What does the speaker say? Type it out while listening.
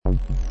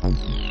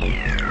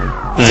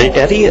The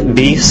Eddie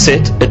B.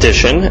 Sit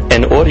edition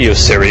and audio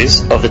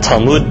series of the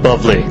Talmud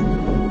Bavli.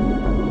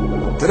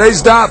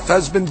 Today's daf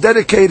has been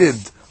dedicated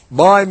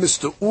by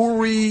Mr.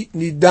 Uri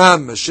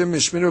Nidam, Hashem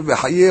Yishminu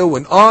V'Hayeu,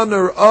 in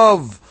honor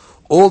of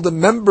all the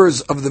members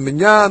of the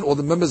Minyan, all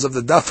the members of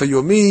the Daf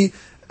Yomi,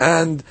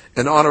 and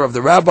in honor of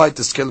the Rabbi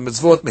to scale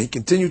mitzvot. May he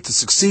continue to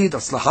succeed.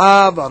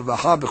 Aslaha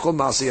v'arvaha b'chol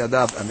ma'aseh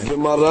yadav. Amen.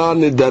 Gemara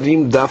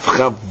Nedarim Daf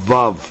Chav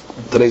Vav.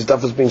 Today's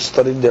daf is being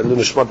studied there.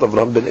 L'nishmat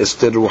Avraham ben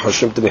Esther Ruach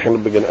Hashem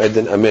Tenichenu Began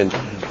Eden. Amen.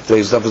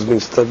 Today's daf is being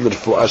studied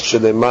L'Refuah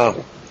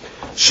Shelema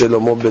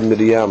Shlomo ben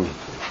Miriam,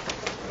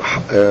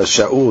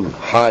 Shaul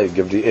Hai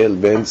Gabriel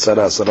ben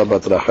Sarah Sarah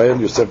bat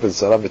Rachel, Yosef ben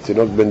Sarah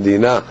v'Tinok ben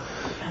Dina.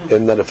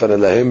 Inna nefana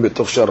lahim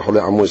b'toch shar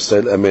chulei Amu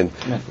Yisrael. Amen.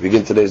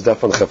 Begin today's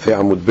daf on Chafei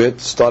Amud Bet,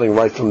 starting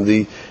right from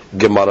the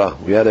Gemara.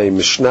 We had a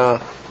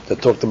Mishnah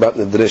that talked about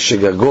Nedrei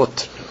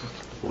Shigagot.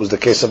 It was the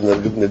case of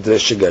Nedrei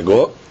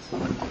Shigagot.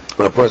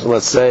 When a person,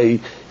 let's say,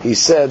 he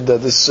said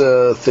that this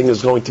thing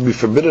is going to be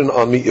forbidden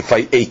on me if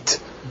I ate.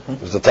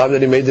 It was the time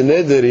that he made the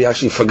neder, he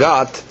actually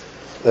forgot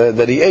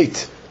that he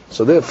ate.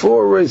 So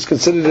therefore, it's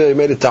considered he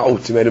made a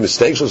ta'ut, he made a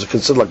mistake, so it's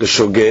considered like a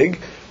shogeg,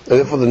 and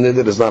therefore the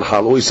neder is not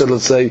halal. Or he said,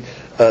 let's say,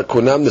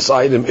 kunam this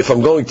item if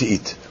I'm going to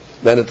eat.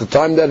 Then at the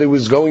time that he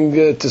was going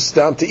to sit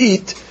down to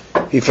eat,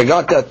 he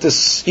forgot that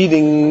this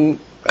eating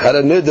had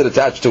a neder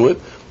attached to it,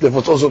 therefore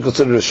it's also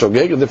considered a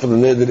shogeg, and therefore the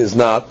neder is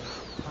not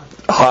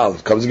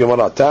halal. Comes the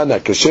Gemara, Tana,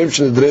 kashem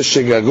shenedrei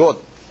shigagot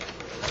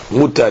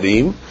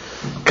mutarim,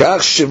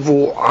 kach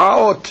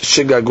shivu'aot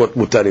shigagot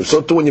mutarim.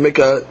 So too when you make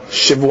a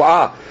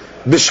shivu'ah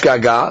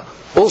bishkaga,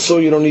 also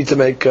you don't need to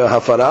make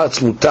hafara, it's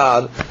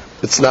mutar,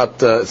 it's not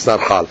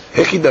hal.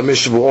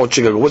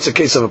 What's the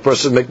case of a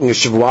person making a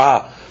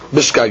shivu'ah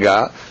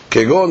bishkaga?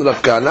 Kegon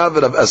Rav Kana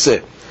v'Rav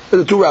Aseh.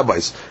 The two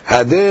rabbis.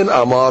 Hadin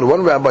Amar,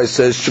 one rabbi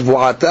says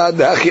shivu'ata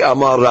da'achi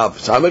Amar Rav.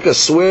 So I make a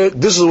swear,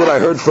 this is what I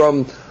heard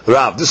from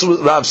Rav. This is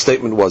what Rav's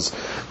statement was.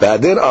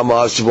 Hadin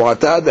Amar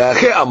shivu'ata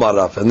da'achi Amar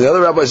Rav. And the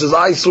other rabbi says,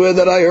 I swear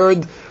that I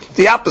heard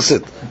the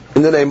opposite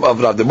in the name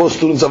of Rav. They're both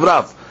students of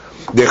Rav.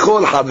 Each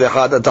one at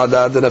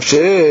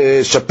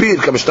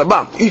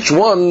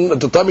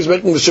the time he's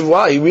making the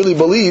shivua, he really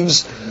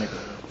believes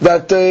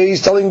that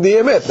he's telling the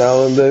emet.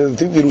 Now, I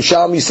think the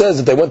Yerushalmi says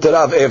that they went to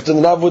Rav after,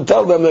 and Rav would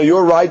tell them that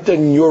you're right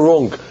and you're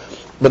wrong.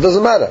 But it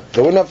doesn't matter.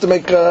 They wouldn't have to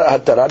make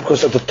hatara,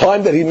 because at the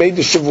time that he made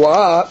the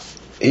shivua,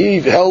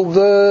 he held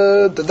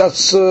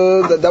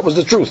that was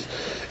the truth.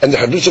 And the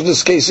hadush of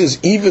this case is,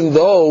 even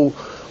though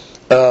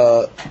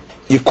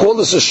you call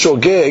this a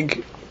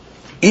shogeg,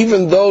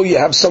 even though you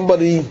have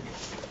somebody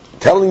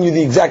telling you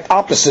the exact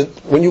opposite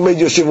when you made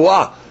your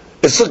shivuah,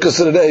 it's still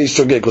considered a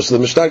shogeg. Because the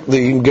Mishnah,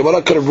 the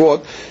Gemara could have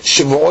brought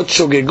shivuot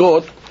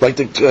shogegot, like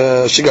the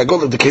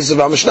shigagot, like the case of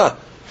our Mishnah.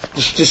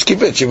 Just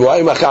keep it.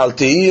 Shivuah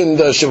imachalti and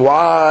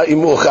shivuah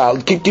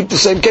imuchal. Keep the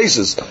same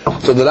cases.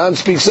 So the Ram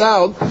speaks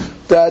out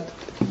that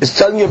it's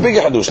telling you a bigger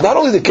hadush. Not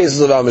only the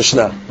cases of our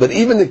Mishnah, but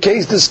even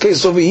this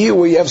case over here,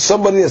 where you have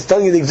somebody that's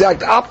telling you the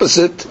exact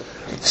opposite.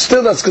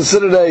 Still, that's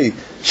considered a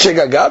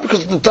shegaga,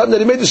 because at the time that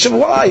he made the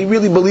shivua, he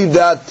really believed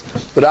that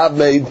Rav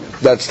made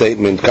that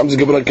statement. Comes the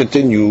Gemara,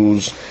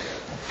 continues.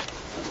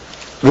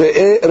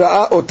 Okay,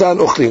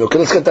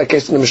 let's get that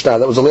case in the Mishnah.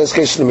 That was the last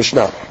case in the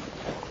Mishnah.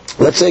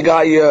 Let's say a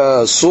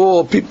guy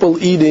saw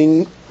people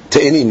eating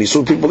te'enim. He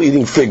saw people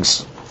eating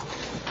figs,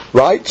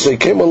 right? So he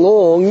came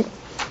along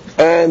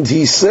and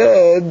he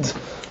said,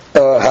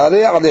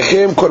 "Harei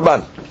alechem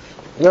korban."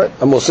 Right?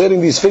 I'm setting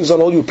these figs on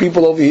all you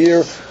people over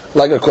here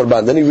like a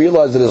korban. Then he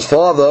realized that his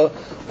father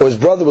or his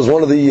brother was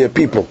one of the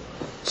people.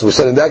 So we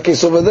said in that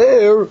case over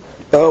there,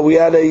 we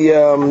had a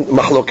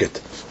mahloket.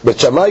 But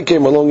Shammai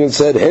came along and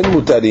said, hen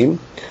mutarim,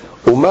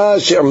 uma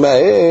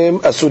she'mahem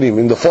asurim.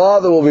 And the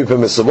father will be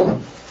permissible,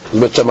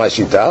 but Shammai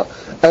shita,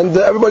 and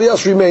everybody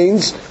else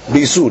remains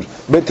bisur.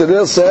 But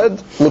Hillel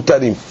said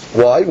mutarim.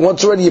 Why?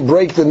 Once already you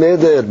break the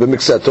neder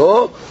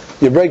b'miksato,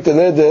 you break the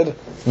neder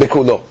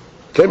b'kulo.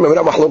 Okay, remember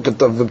that mahloket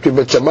between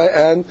Bet Shammai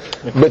and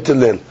Bet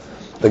Hillel.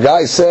 The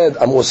guy said,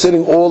 I'm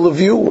sitting all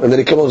of you, and then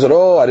he came and said,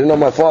 I didn't know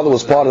my father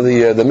was part of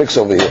the mix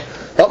over here.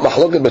 So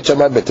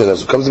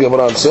comes the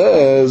Gemara and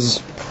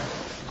says,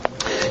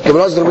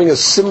 Gemara is going to bring a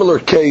similar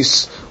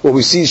case where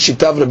we see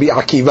Shitav Rabbi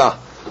Akiva.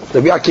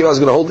 Rabbi Akiva is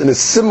going to hold in a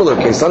similar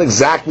case, not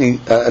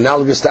exactly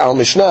analogous to Al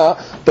Mishnah,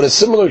 but a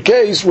similar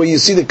case where you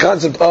see the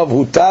concept of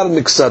Hutar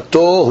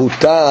Miksato,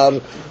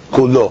 Hutar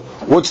Kulo.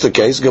 What's the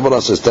case?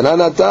 Gemara says,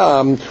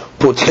 Tananatam,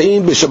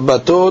 Puthin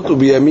B'Shabbatot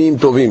U'Biyamim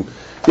Tovim.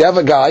 You have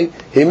a guy,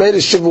 he made a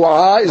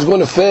shivuah, he's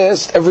going to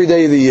fast every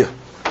day of the year.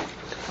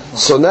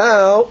 So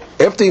now,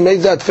 after he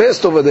made that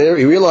fast over there,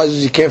 he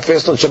realizes he can't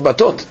fast on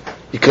Shabbatot.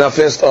 He cannot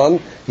fast on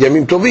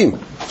Yamim Tovim.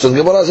 So the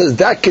Gemara says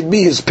that could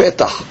be his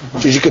petach.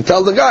 So you could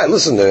tell the guy,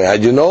 listen,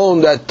 had you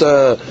known that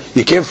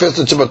you can't fast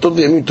on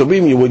Shabbatot and Yamim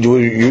Tovim, would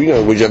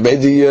you have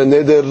made the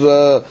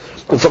neder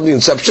from the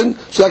inception?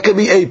 So that could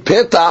be a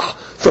petach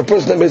for a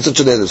person that made such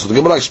a neder. So the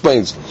Gemara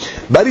explains,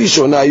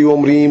 Barishona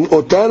yomrim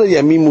otana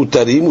yamim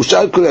mutarim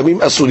ushar kol yamim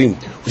asurim.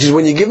 Which is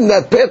when you give him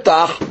that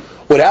petach,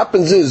 what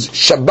happens is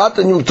Shabbat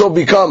and Yom Tov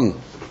become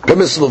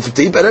permissible for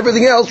teeth, and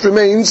everything else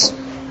remains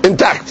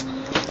intact.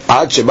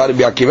 Ad sheba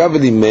Rabbi Akiva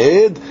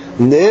v'limed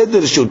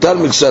neder shutar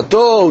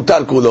miksato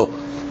utar kulo.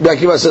 Rabbi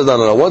Akiva says,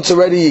 no. Once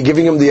already you're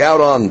giving him the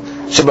out on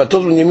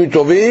Shabbatot when Yemim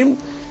Tovim,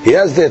 he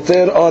has the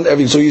third on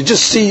everything. So you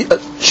just see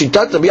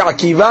Shitat Rabbi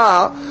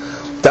Akiva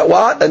that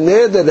what? A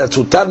neder that's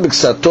utar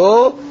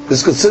miksato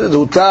is considered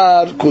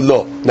utar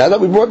kulo. Now that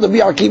we brought Rabbi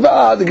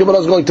Akiva, the Gemara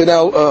is going to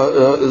now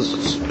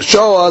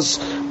show us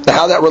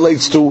how that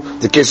relates to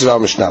the case of our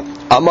Mishnah.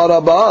 Amar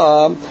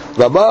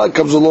Rabba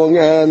comes along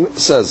and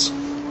says,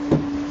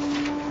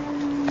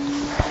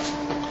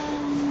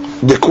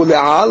 the Kule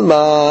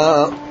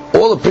Alma,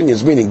 all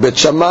opinions, meaning Bet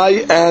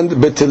Shammai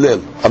and Bet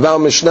Hillel, about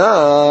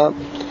Mishnah,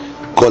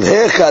 Kol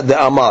Hecha de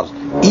Amar,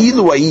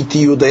 Ilu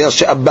Haiti Yodaya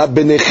she'Abba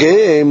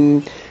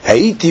benechem,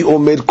 Haiti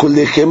Omer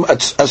Kulechem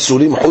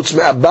Asurim Chutz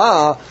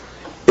me'Abba.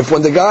 If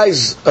when the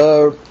guy's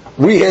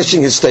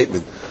rehashing his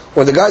statement,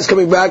 when the guy's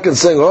coming back and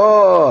saying,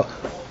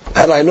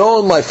 had I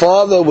known my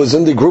father was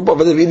in the group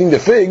over there eating the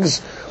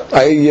figs,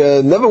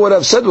 I never would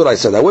have said what I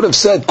said. I would have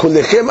said,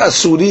 Kulechem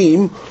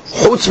Asurim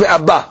Chutz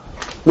me'Abba.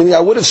 Meaning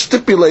I would have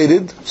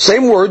stipulated,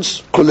 same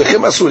words,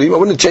 Kulechem Asurim, I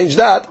wouldn't have changed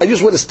that, I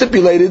just would have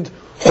stipulated,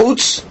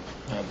 Chutz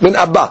min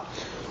Abba.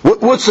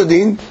 What's the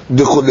deen?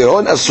 The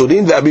Kulehon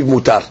Asurim ve'abiv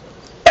mutar.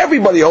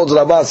 Everybody holds,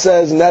 Rabbah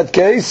says in that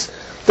case,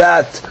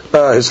 that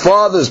his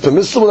father is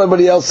permissible,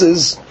 everybody else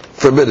is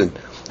forbidden.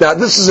 Now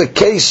this is a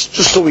case,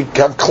 just so we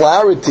have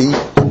clarity,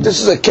 this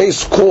is a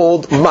case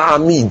called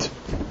Ma'amid.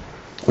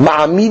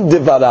 Ma'amid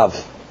devarav.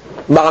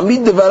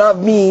 Ma'amid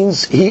devarav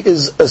means he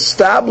is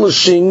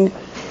establishing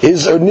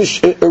his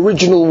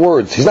original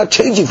words. He's not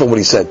changing from what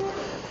he said.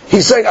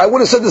 He's saying, I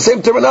would have said the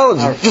same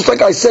terminology. Just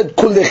like I said,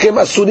 Kulechem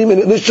Asurim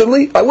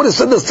initially, I would have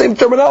said the same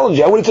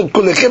terminology. I would have said,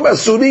 Kulechem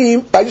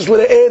Asurim, I just would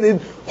have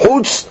added,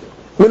 Chutz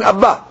min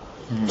Abba.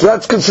 So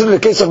that's considered a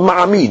case of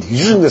Ma'amid. He's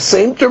using the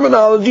same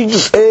terminology,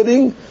 just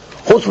adding,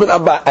 Chutz min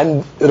Abba.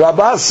 And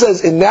Rabbah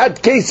says, in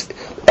that case,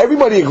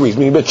 everybody agrees.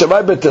 Meaning, Bet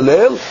Shammai, Bet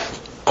Hillel,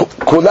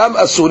 Kulam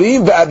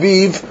Asurim,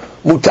 ve'abiv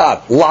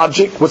mutar.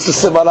 Logic. What's the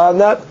Sevara on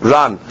that?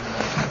 Ran.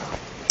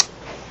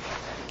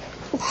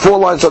 4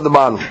 lines on the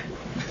bottom,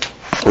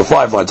 or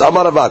 5 lines.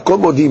 Amar Rava, kol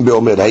modim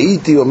beomer,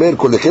 haiti omer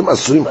kolechem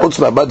asurim chutz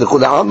me'abba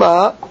dekol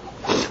ha'ama,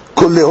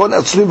 kolehon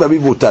asurim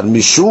ve'abiv mutar,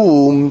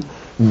 mishum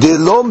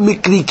delo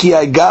mikri ki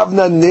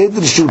agavna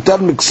neder shutar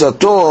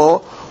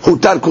miksato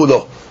hutar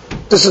kulo.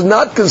 This is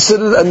not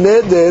considered a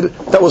neder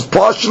that was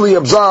partially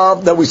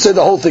absolved, that we say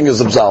the whole thing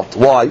is absolved.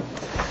 Why?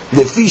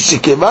 Lefi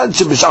shekevan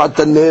shebishat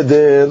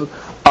neder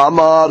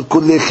amar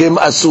kolechem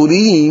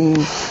asurim,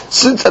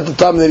 since at the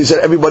time that he said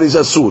everybody's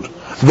asur,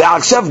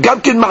 ועכשיו גם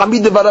כן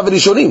מעמיד דבריו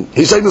הראשונים.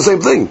 He's saying the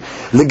same thing.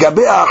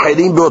 לגבי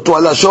האחרים באותו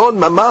הלשון,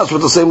 ממש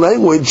with the same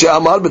language,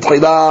 שאמר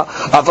בתחילה,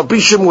 אף על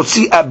פי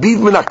שמוציא אביו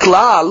מן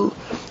הכלל,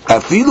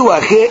 אפילו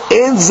אחרי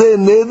אין זה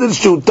נדר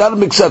שהותר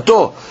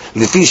מקצתו,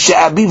 לפי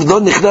שאביו לא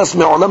נכנס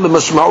מעולם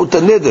במשמעות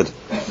הנדר.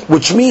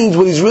 Which means,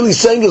 what he's really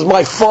saying is,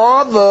 my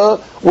father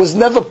was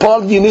never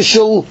part of the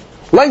initial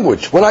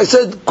language. When I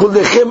said,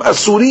 kulechem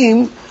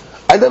asurim,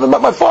 I never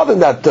met my father in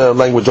that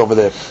language over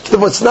there.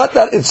 So it's not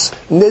that it's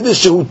neder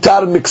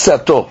shehutar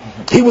miksato.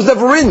 He was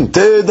never in.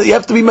 You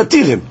have to be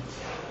matir him.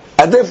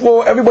 And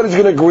therefore, everybody's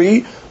going to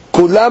agree,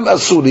 kulam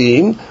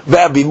asurim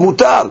ve'abiv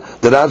mutar.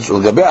 The answer,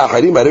 l'gabei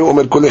acharim harei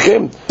omer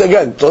kulechem.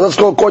 Again, so let's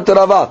go according to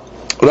Rava.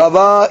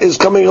 Rava is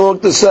coming along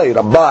to say,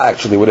 Rabbah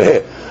actually, with a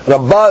hair.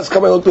 Rabbah is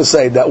coming along to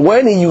say that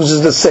when he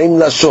uses the same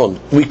lashon,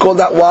 we call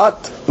that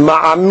what?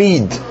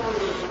 Ma'amid.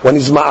 When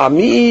he's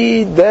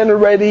ma'amid, then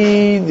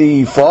already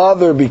the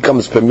father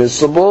becomes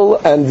permissible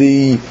and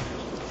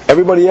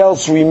everybody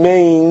else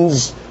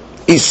remains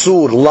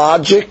isur,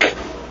 logic,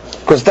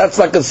 because that's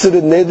not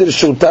considered neder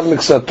shutar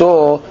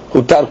miksato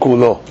hutar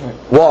kulo.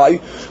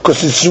 Why?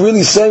 Because it's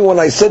really saying, when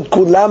I said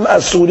kulam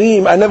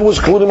asurim, I never was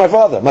including my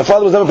father. My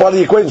father was never part of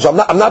the equation, so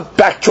I'm not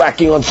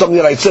backtracking on something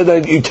that I said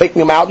that you're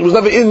taking him out. It was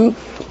never in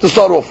to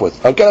start off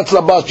with. Okay, that's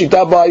Rabbah's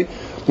shita by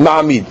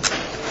ma'amid.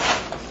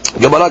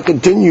 Gemara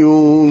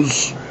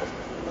continues.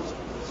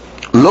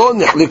 לא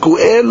נחלקו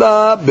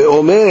אלא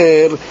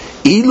באומר,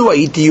 אילו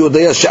הייתי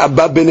יודע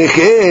שאבא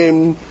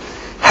ביניכם,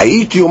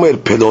 הייתי אומר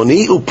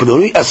פלוני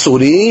ופלוני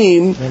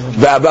אסורים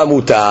ואבא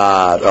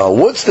מותר.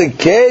 What's the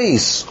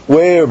case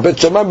where Bet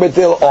Shammai and Bet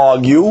Hillel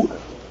argue?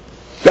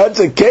 That's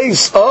a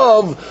case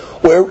of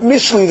where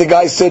initially the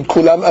guy said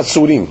kulam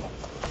asurim,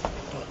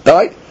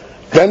 right?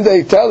 Then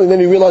they tell, and then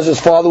he realized his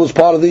father was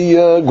part of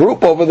the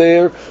group over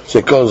there.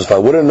 So because if I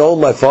would have known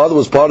my father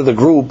was part of the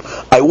group,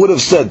 I would have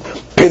said,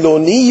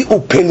 Peloni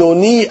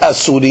upeloni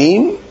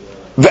asurim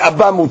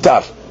ve'abba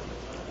mutar.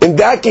 In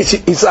that case,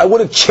 he said, I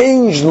would have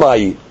changed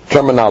my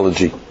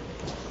terminology.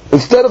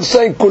 Instead of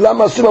saying kulam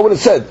asurim, I would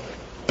have said,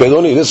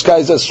 Peloni, this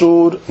guy's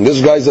asur, and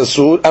this guy's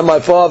asur, and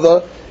my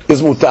father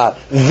is mutar.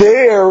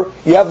 There,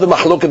 you have the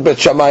mahloket Bet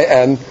Shammai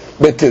and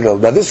Bet Hillel.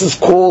 Now this is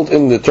called,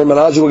 in the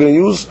terminology we're going to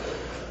use,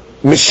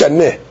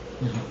 Mishaneh,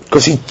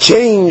 because he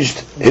changed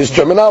his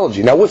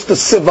terminology. Now, what's the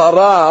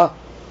sivara?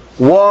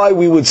 Why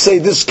we would say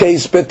this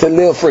case, Bet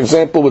Hillel, for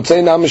example, would say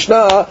in our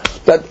Mishnah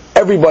that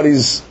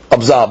everybody's absolved.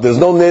 of Zav. There's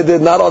no neder,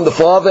 not on the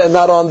father and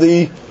not on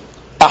the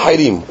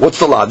ahirim. What's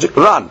the logic?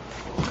 Ran.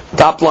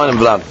 Top line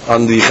of Ran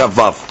on the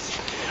Chavav.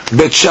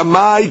 Bet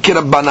Shammai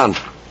kirabbanan.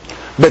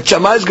 Bet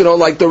Shammai is going to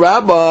like the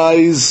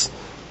rabbis.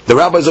 The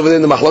rabbis over there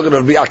in the Machlokes of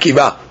Rabbi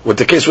Akiva, with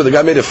the case where the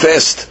guy made a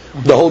fast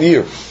the whole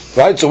year.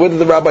 Right? So what did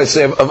the rabbi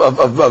say of Rabbi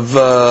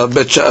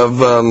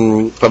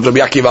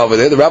Akiva over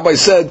there? The rabbi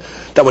said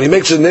that when he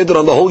makes a neder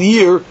on the whole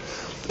year,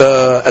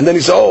 and then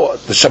he said,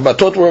 the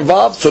Shabbatot were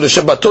involved, so the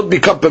Shabbatot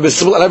become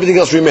permissible and everything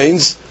else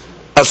remains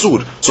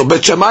asur. So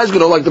Bet Shammai is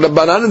going to like the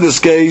Rabbanan in this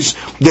case,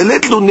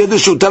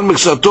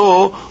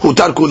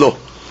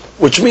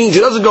 which means he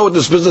doesn't go with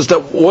this business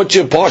that once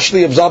you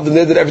partially absorb the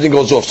neder, everything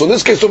goes off. So in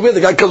this case over here, the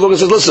guy comes along and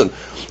says, listen,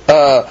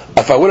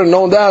 if I would have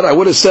known that, I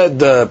would have said,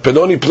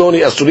 Peloni,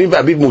 Ploni, Asurim,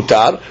 V'Abid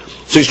Mutar.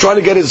 So he's trying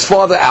to get his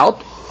father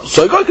out.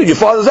 So go, your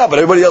father's out, but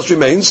everybody else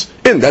remains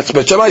in. That's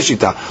Bet Shammai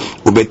Shita.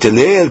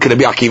 Ubetelel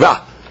Rabbi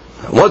Akiva.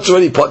 Once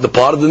already the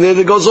part of the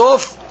neder goes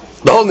off,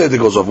 the whole neder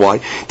goes off. Why?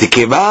 Here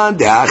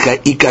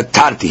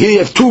you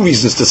have two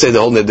reasons to say the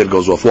whole neder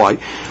goes off. Why?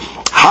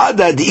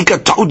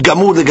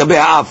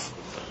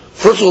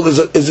 First of all,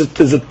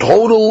 there's a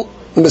total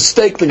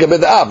mistake to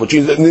the av, which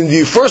is in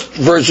the first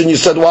version you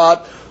said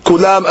what?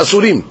 Kulam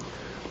Asurim.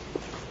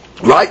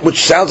 Right? Which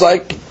sounds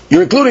like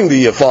you're including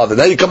the father.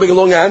 Now you're coming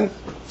along and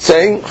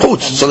saying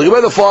chutz. So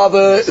the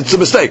father, it's a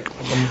mistake.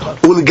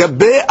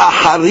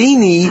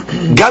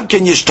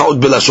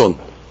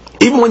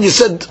 Even when you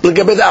said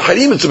לגבי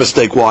האחרים, it's a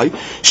mistake. Why?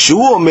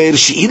 שהוא אומר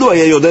שאילו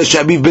היה יודע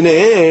שאביו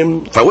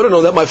ביניהם, if I would have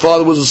known that my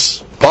father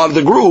was part of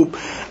the group,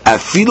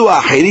 אפילו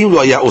האחרים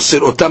לא היה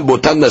אוסר אותם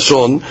באותן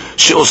לשון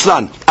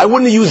שאוסרן. I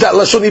wouldn't have used that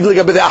לשון even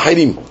לגבי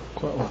האחרים.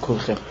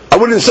 I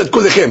wouldn't have said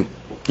כולכם.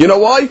 You know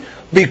why?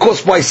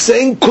 Because by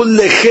saying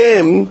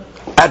כולכם,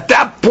 at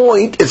that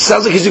point, it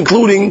sounds like he's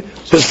including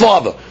his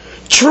father.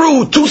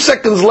 True, 2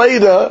 seconds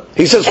later,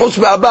 he says chutz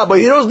be'abba, but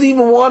he doesn't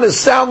even want to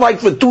sound like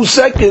for 2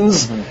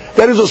 seconds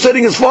that he's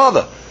asserting his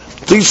father.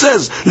 So he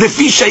says,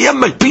 לפי שהיה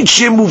מקפיד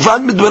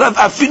שמובן מדבריו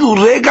אפילו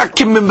רגע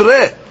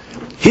כממרא.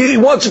 He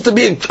wants it to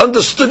be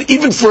understood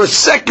even for a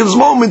second's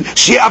moment,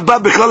 שיהיה אבא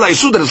בכלל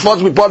האיסור, that his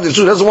father will be part of the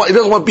איסור. He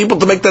doesn't want people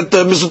to make that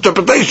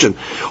misinterpretation.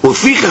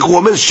 ולפיכך הוא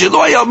אומר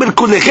שלא היה אומר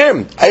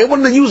כולכם. I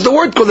wouldn't use the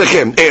word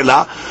כולכם,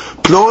 אלא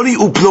Ploni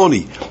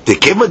uploni. The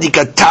keva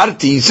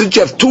dikatarti, since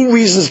you have 2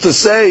 reasons to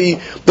say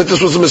that this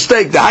was a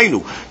mistake,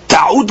 dahainu,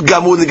 ta'ud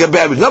gamur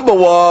legabe. Number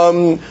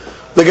 1,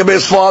 legabe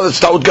his father, it's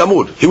ta'ud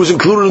gamur. He was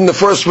included in the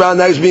first round,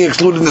 now he's being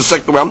excluded in the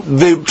second round.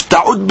 The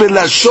ta'ud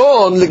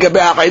belashon legabe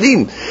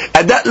ha'chayrim.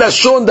 And that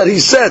lashon that he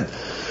said,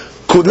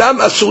 kulam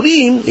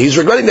asurim, he's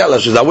regretting that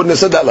lashon. I wouldn't have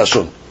said that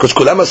lashon. Because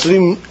kulam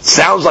asurim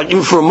sounds like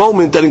even for a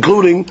moment that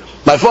including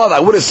my father. I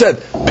would have said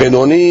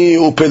peloni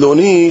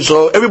upeloni,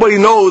 so everybody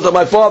knows that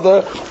my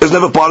father is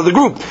never part of the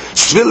group.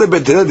 So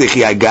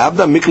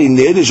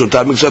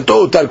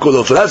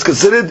that's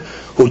considered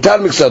utar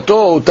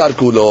miksato utar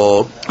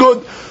kulo.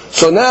 Good.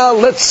 So now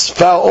let's,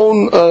 for our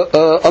own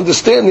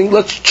understanding,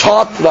 let's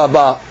chart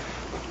Rabbah.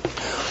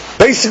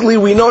 Basically,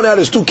 we know now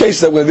there's 2 cases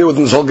that we're going to deal with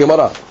in this whole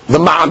Gemara: the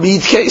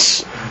Ma'amid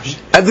case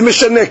and the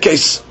Mishneh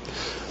case.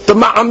 The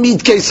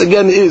Ma'amid case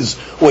again is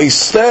where he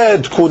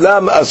said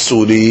Kulam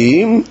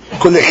Asurim,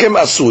 Kulechem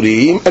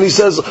Asurim, and he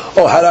says,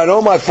 had I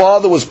known my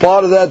father was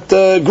part of that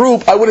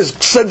group, I would have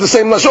said the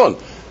same lashon.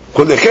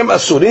 Kulechem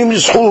Asurim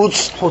is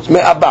chutz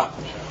me'abba.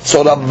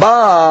 So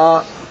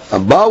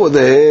Abba with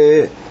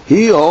the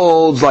he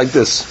holds like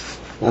this.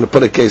 I'm going to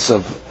put a case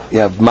of, you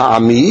have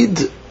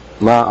Ma'amid,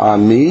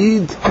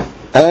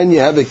 and you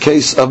have a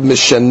case of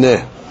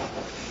Mishneh.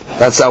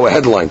 That's our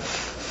headline.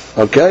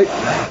 Okay?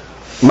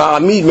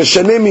 Ma'amid,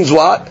 Mishaneh means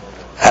what?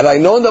 Had I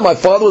known that my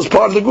father was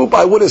part of the group,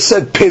 I would have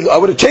said, I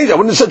would have changed, I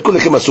wouldn't have said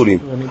Kulechem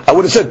Asurim. I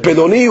would have said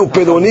Peloni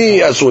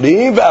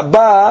Asurim,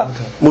 Ve'abba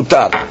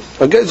Mutar.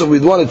 Okay, so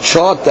we'd want to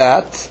chart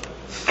that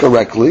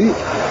correctly.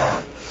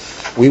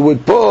 We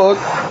would put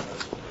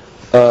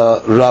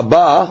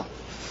Rabbah,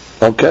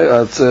 okay,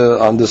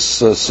 on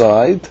this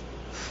side.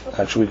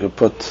 Actually, we could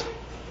put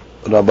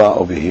Rabbah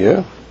over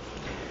here.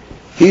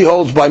 He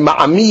holds by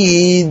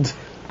Ma'amid,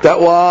 that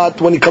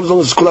what, when he comes on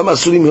the Kulam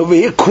Asurim over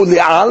here, Kuli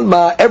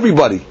Alma,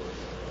 everybody.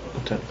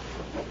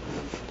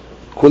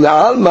 Kuli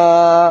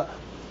Alma,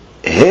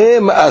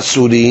 Hem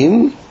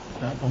Asurim,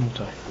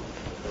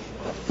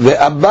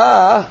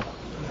 Ve'abba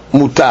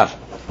Mutar.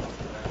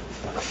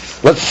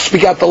 Let's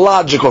speak out the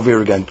logic over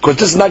here again. Because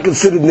this is not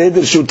considered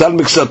Neder Shutar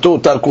Miksato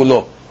Utar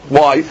Kulo.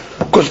 Why?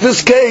 Because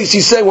this case,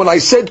 he's saying, when I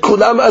said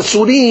Kulam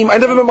Asurim, I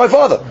never met my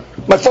father.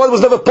 My father was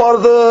never part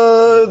of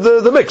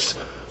the mix.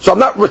 So I'm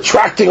not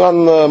retracting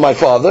on my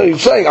father.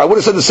 He's saying, I would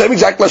have said the same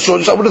exact lashon,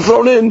 just I would have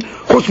thrown in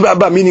chutz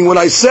be'abba, meaning when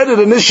I said it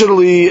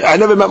initially, I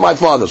never met my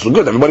father. So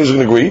good, everybody's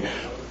going to agree.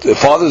 The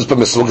father is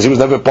permissible because he was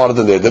never part of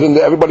the neder, and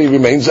everybody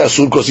remains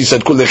asur because he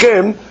said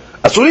kulechem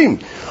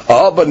asurim.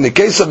 But in the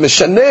case of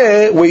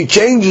Mishaneh, where he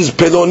changes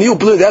peloni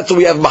upeloni, that's where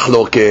we have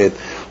machloket.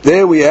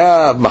 There we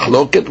have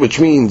machloket, which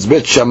means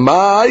Bet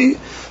Shammai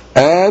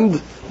and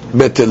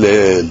Bet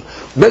Hillel.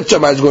 Bet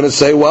Shammai is going to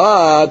say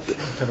what?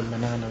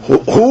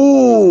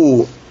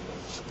 Who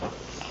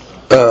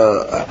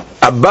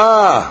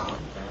Abba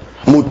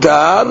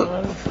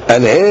mutar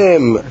and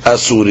him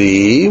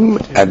asurim,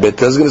 and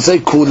Bet is going to say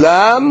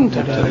kulam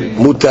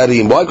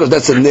mutarim. Why? Because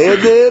that's a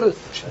neder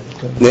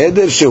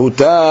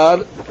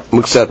shehutar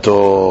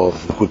muksato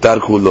hutar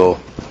kulo.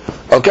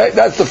 Okay,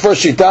 that's the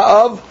first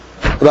shita of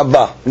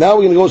Rabbah. Now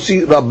we're going to go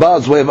see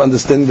Rabbah's way of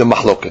understanding the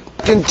mahloket.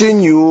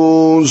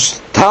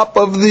 Continues, top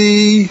of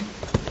the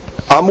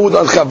Amud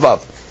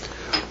al-Chavav.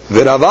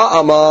 V'Rava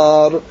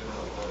Amar,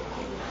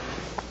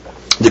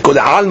 דכל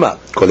העלמא,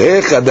 כל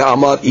אחד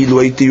אמר אילו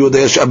הייתי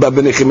יודע שאבא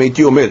בניכם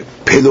הייתי אומר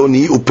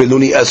פלוני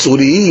ופלוני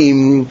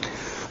אסורים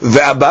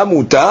ואבא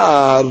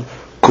מותר,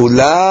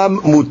 כולם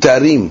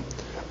מותרים.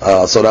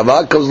 So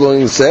Rava comes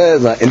along and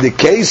says, in the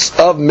case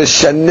of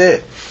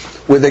Mishaneh,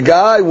 where the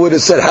guy would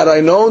have said, had I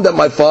known that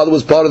my father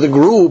was part of the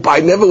group, I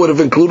never would have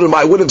included him.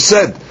 I would have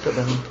said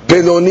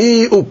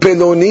peloni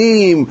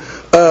upelonim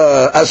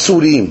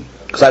asurim,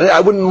 because I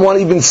wouldn't want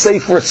to even say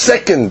for a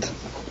second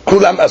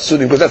kulam asurim,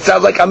 because that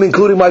sounds like I'm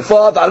including my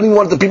father. I don't even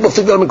want the people to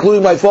think that I'm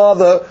including my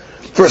father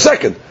for a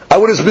second. I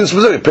would have been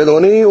specific.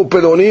 Peloni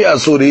u'peloni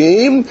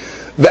asurim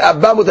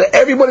ve'abba mutar.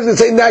 Everybody's going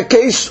to say in that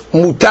case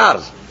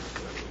mutar,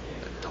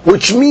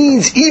 which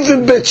means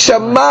even Bet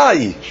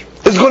Shammai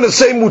is going to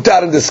say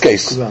mutar in this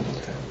case.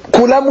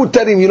 Kulam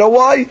mutarim. You know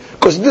why?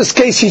 Because in this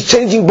case he's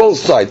changing both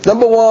sides.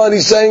 Number one,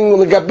 he's saying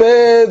the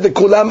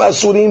kulam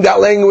asurim, that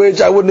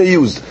language I wouldn't have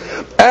used,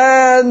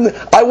 and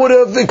I would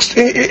have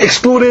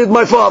excluded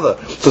my father.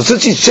 So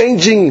since he's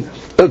changing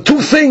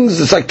two things,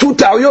 it's like two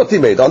ta'uyot he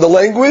made on the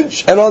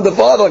language and on the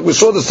father. Like we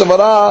saw the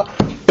Savara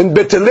in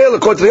Bet Hillel,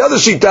 according to the other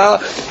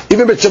shita,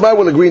 even Bet Shammai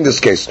will agree in this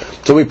case.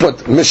 So we put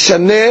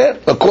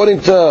Mishaneh according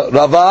to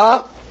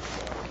Rava,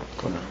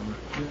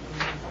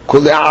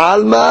 Kul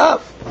Alma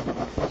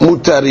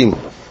Mutarim,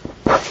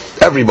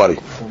 everybody.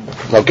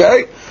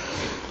 Okay?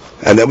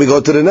 And then we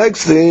go to the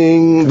next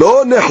thing.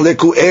 Lo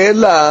nehleku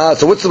ela.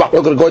 So what's the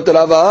we're going to go to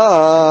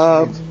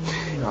Rava?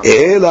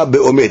 Ela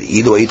beomer.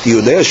 Ido הייתי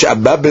יודע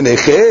שאבא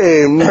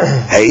בניכם,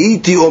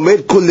 הייתי אומר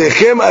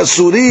כולכם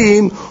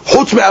אסורים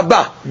חוץ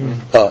מאבא.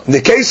 In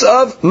the case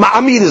of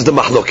Ma'amid is the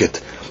מחלוקת.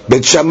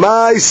 בית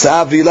שמאי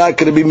סבילה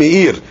כרבי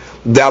מאיר.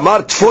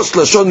 דאמר תפוס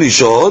לשון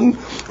ראשון,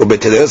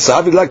 ובית הלל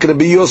סבילה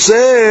כרבי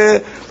יוסף,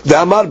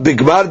 דאמר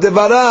בגמר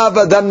דבריו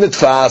אדם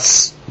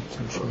נתפס.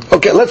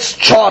 Okay, let's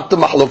chart the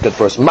mahloket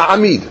first.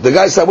 Ma'amid, the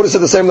guy said, I would have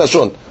said the same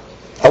lashon.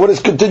 I would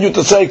have continued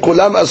to say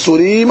kulam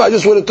asurim. I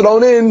just would have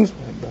thrown in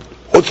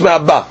utz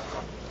me'abba.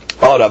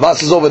 Oh,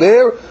 Ravas is over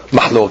there.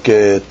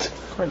 Mahloket.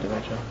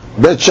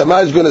 Bet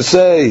Shammai is going to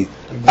say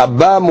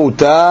abba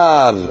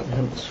mutar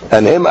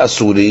and him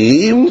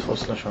asurim,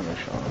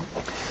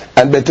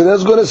 and Bet Hillel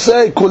is going to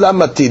say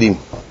kulam matirim,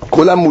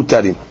 kulam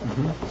mutarim.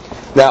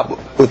 Now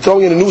we're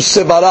throwing in a new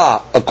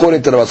sevara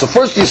according to Ravas. So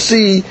first you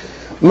see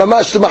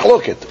Mamash the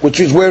Mahloket, which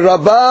is where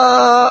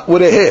Rabbah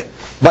with a he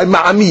by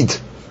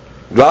Ma'amid,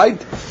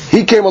 right?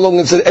 He came along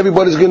and said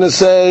everybody's going to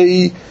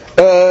say him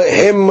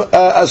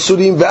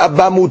asurim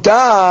ve'abba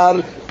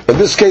mutar. In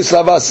this case,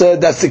 Rabbah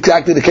said that's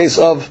exactly the case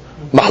of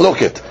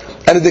Mahloket.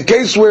 And in the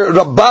case where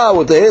Rabbah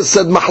with the he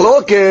said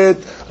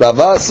Mahloket,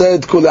 Rabbah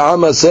said Kul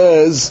Amma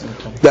says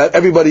that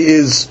everybody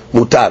is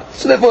mutar.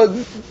 So therefore,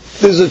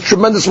 there's a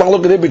tremendous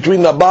Mahloket here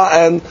between Rabbah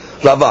and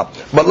Rabbah.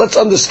 But let's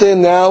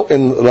understand now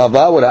in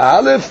Rabbah with an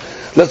Aleph.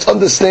 Let's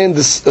understand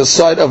this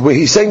side of where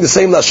he's saying the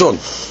same lashon.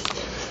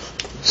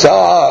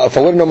 So if I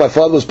would have known my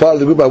father was part of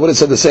the group, I would have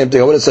said the same thing.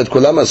 I would have said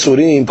kulam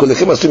asurim,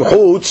 kulechem asurim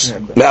chutz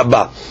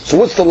me'abba. So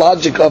what's the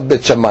logic of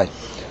Bet Shammai?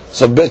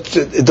 So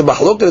the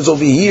mahloket is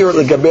over here.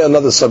 Legabe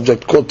another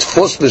subject called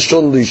tfos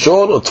leshon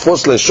rishon or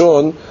tfos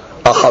leshon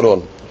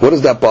acharon. What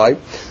is that by?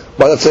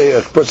 Well, let's say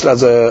a person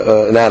has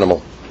an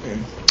animal.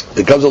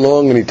 He comes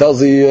along and he tells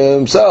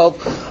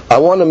himself, "I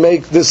want to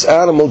make this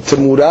animal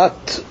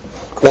temurat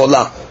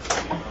olah."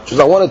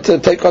 I wanted to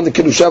take on the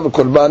Kiddushav of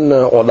Korban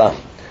Olah.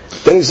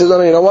 Then he says,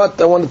 oh, you know what?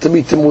 I wanted to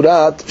be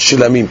Timurat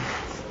Shilamim.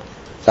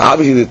 Now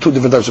obviously there are two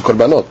different types of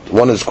Korbanot.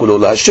 One is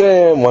Kulol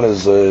Hashem, one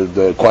is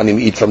the Kohanim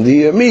eat from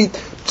the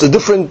meat. It's a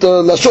different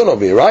Lashon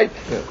over here, right?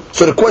 Yeah.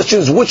 So the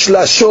question is, which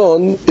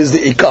Lashon is the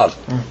Ikar?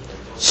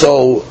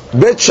 So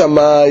Bet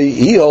Shammai,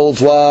 he holds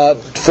what?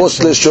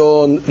 Tfos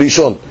Lashon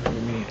Rishon.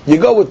 You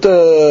go with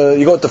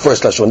the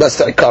first Lashon. That's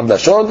the Ikar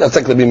Lashon. That's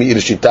like the Meir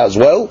Shita as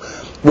well.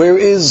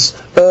 Whereas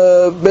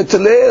Bet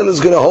Hillel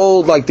is going to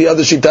hold like the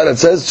other shita that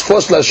says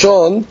first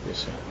lashon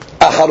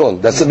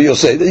acharon. That's the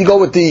Yosef. You go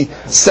with the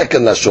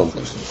second lashon.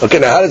 Okay,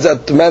 now how does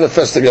that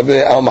manifest our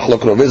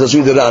mahlok? Let's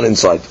read the Ran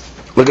inside.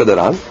 Look at the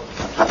Ran.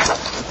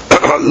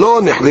 Lo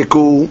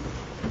nehliku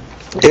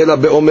ela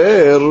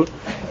beomer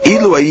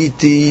אילו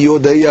הייתי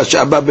יודע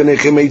שאבא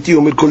בניכם הייתי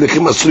אומר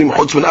כולכם אסורים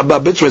חוץ מן אבא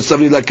בית שמאי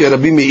סברי לה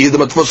כרבי מאיר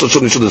דמתפוס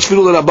לשון ראשון.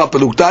 הספירו לרבה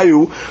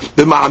פלוגתיו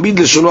במעמיד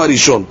לשונו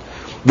הראשון.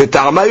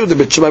 Betamayu the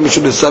Bet Shammai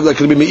Mishum Besavla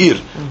Kirbi Meir.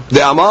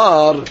 The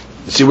Amar,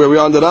 see where we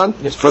are on the run?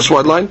 Yes. First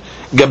word line.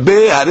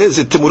 Gabe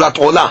Harez Timurat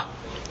Ola.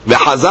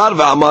 Vehazar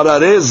Ve'amar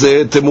Harez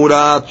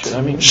Timurat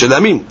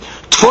Shelamim.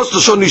 Tfos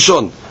Lashon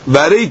Rishon.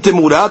 Varei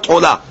Timurat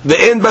Ola.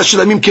 Ve'en Ba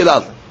Shelamim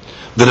Kelal.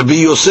 ורבי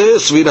יוסף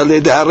סביר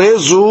לדהרי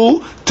זו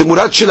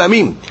תמורת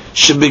שלמים,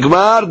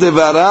 שבגמר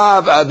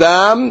דבריו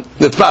אדם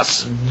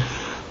נתפס.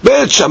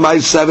 בית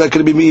שמאי סביר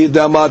כרבי מאיר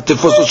דאמר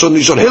תפוס לשון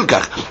ראשון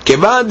הלקח,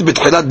 כיוון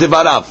בתחילת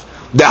דבריו.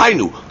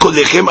 דהיינו,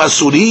 כולכם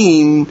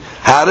אסורים,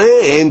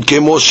 הרי הם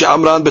כמו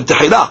שאמרן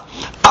בתחילה.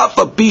 אף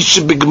על פי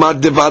שבגמר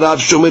דבריו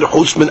שומר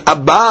חוץ מן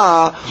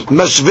אבא,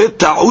 משווה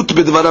טעות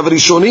בדבריו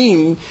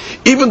הראשונים.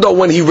 Even though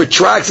when he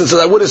retracts and says,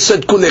 I would have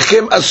said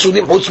כולכם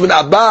אסורים חוץ מן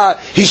אבא,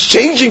 he's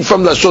changing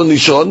from לשון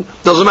ראשון,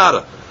 doesn't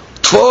matter.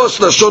 תפוס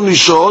לשון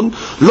ראשון,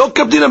 לא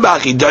כבדין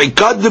הבאחי,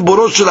 דעיקת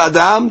דברו של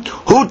אדם,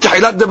 הוא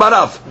תחילת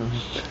דבריו.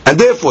 And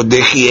therefore,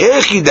 just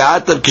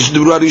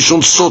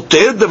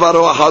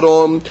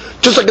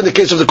like in the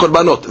case of the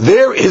korbanot,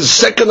 there his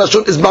second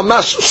lashon is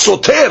mamash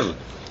soter.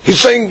 He's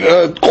saying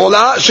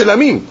kola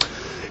shelamim.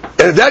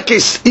 And in that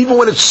case, even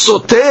when it's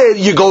soter,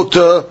 you go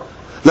to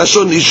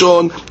lashon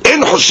rishon.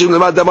 En hoshim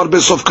lemad damar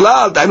besof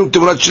klal. Danu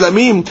timurat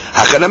shelamim.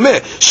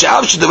 Hachanameh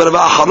she'av shedavar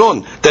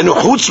va'acharon. Danu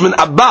chutz min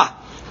abba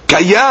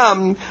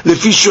kayam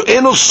lefi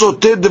she'eno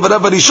soter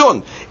devarav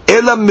harishon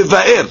elam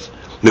mevaer.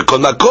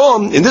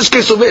 In this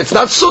case over here, it's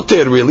not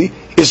soter really,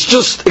 it's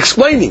just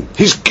explaining.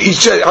 He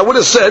said, I would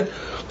have said,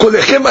 I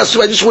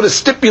just would have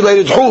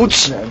stipulated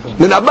chutz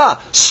min abba.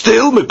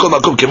 Still, the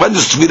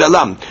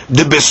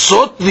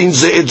besot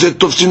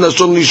tofsin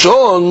lashon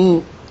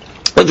rishon.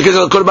 In the case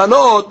of the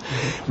korbanot,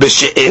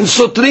 b'she'en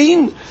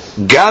sotrin,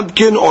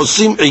 gabken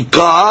osim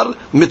ikar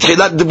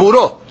mitchilat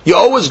deburo. You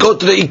always go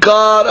to the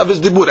ikar of his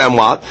dibur. And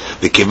what?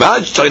 The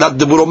kivaj tchilat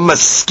diburo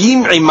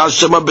maskim ima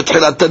shema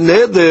b'tchilat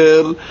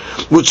neder,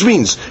 which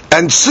means,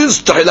 and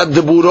since tchilat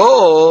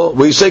diburo,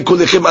 where you say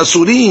kulechem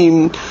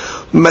asurim,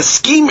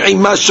 maskim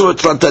ima shema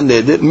b'tchilat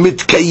neder,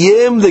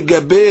 mitkayem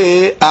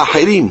legabe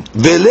achirim,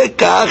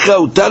 velekach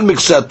utal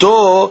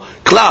miksato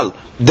klal,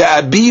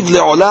 da'abiv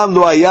le'olam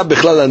lo haya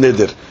b'chlal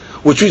neder.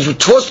 Which means,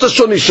 tfos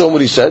lashon rishon,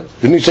 what he said,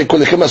 didn't he say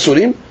kulechem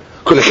asurim?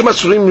 Kulechem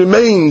asurim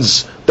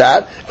remains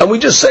that, and we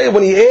just say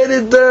when he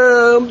added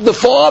the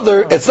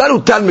father, it's not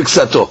utan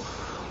miksato,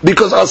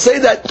 because I'll say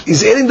that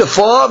he's adding the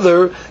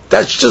father.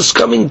 That's just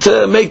coming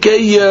to make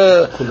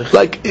a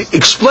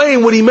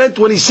explain what he meant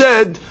when he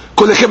said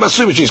kulechem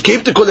asurim, which means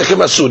keep the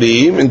kulechem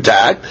asurim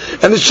intact,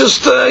 and it's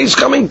just he's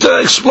coming to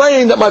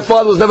explain that my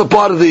father was never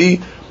part of the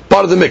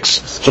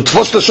mix. So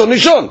tfos lashon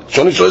rishon,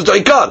 shon rishon is the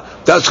ikar.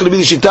 That's going to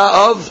be the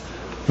shita of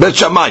בית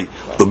שמאי,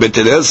 ובית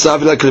הלל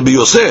סביר כרבי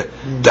יוסף,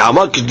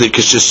 דאמר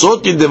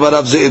כשסוטין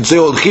דבריו זה את זה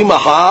הולכים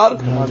אחר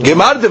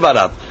גמר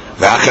דבריו,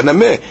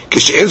 והחנמה,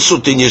 כשאין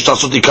סוטין יש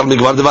לעשות עיקר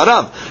לגמר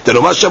דבריו,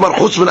 דלומר שאמר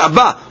חוץ מן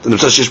אבא, זה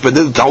נמצא שיש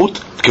בנדל טעות,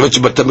 כיוון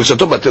שבטל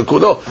מקשתו בטל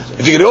כולו.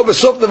 If you go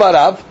בסוף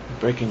דבריו,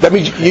 that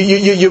means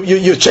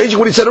you're changing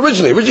what he said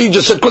originally. Originally he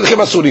just said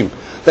כולכם אסורים.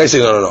 Now you say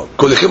no,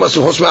 כולכם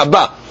אסורים חוץ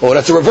מאבא. Oh,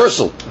 that's a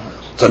reversal.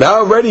 So now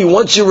already,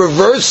 once you're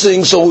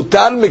reversing, so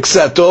hutar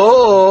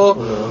miksato,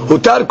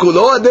 hutar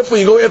kulo, and therefore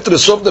you go after the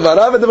sof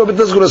devarav, and therefore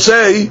it's going to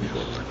say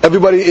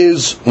everybody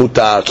is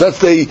mutar. So that's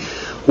the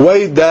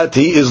way that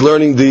he is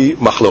learning the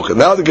machloket.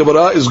 Now the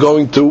Gemara is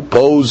going to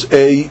pose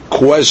a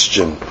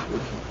question.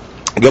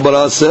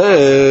 Gemara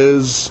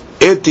says,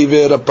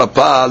 etivera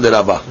papa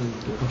lerava.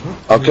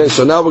 Okay,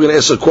 so now we're going to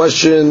ask a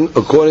question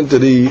according to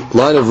the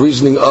line of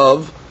reasoning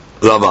of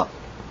Rava.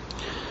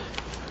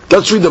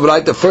 Let's read the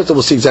Braita first, and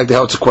we'll see exactly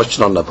how it's a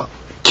question on Rava.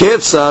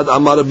 Ketzad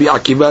amar Rabbi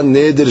Akiva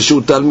neder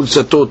shutar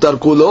miksato tar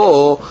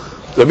kulo.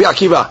 Rabbi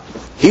Akiva,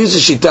 he's the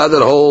shita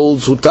that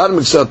holds hutar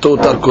miksato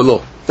tar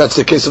kulo. That's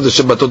the case of the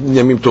Shabbatot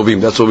Yamim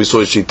Tovim. That's what we saw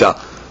in shita.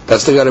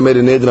 That's the guy that made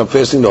a neder on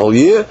fasting the whole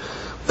year,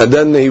 and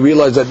then he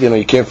realized that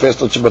you can't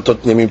fast on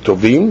Shabbatot Yamim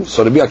Tovim.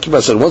 So Rabbi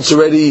Akiva said once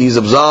already he's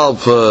absolved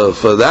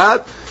for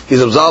that.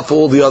 He's absolved for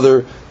all the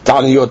other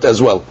Taniyot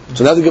as well.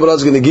 So now the Gemara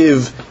is going to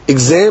give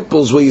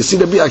examples where you see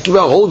Rabbi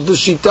Akiva holds the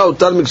shita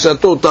utar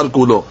miksato utar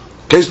kulo.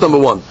 Case number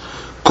 1.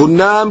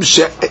 Kunam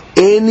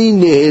she'eni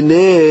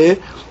nehene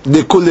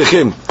de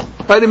kulechem.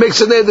 Right, he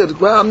makes a neder.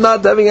 Well, I'm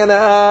not having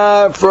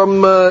an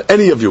from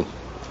any of you.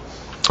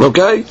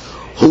 Okay?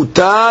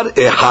 Hutar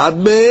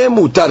ehad mehem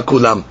utar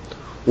kulam.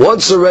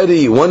 Once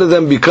already one of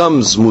them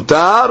becomes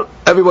mutar,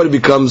 everybody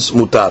becomes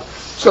mutar.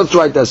 So that's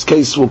right, that's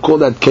case, we'll call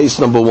that case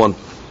number 1.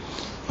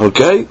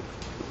 Okay?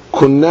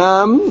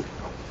 Kunam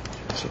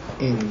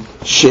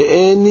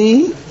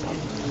she'eni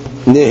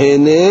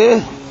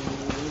nehene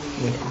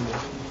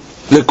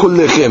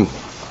lekulechem.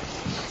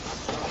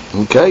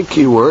 Okay,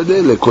 keyword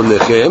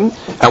lekulechem.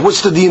 And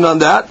what's the deen on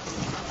that?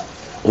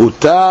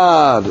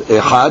 Utar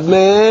ehad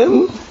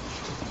mehem,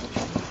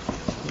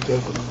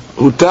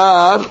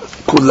 utar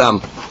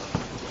kulam.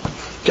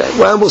 Okay,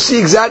 well, we'll see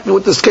exactly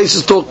what this case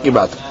is talking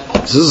about.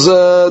 This is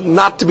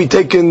not to be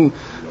taken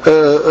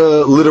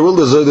literal.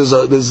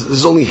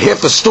 There's only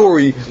half a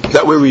story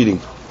that we're reading.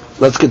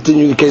 Let's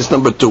continue to case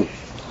number 2.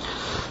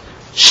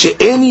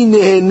 She'eni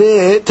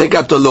nehene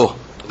tekatolo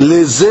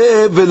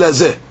leze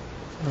veleze.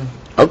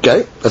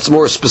 Okay, that's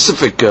more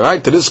specific,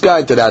 right? To this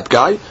guy, to that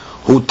guy.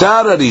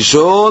 Hutar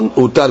arishon,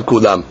 hutar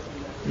kulam.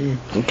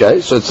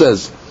 Okay, so it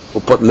says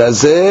we'll put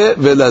leze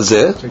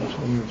veleze.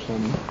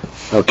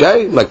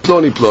 Okay? Like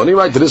ploni,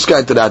 right? To this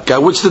guy, to that guy.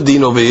 What's the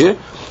deen over here?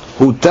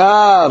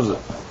 Hutar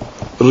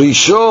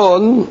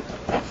Rishon,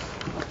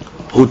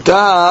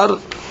 Hutar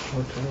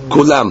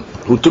Kulam.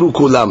 Hutru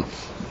Kulam.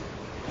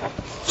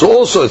 So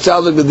also, it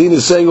sounds like the deen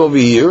is saying over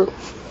here,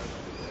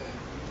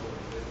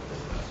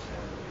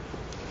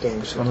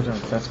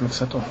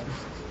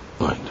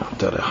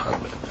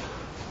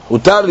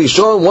 Hutar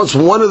Rishon, once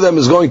one of them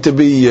is going to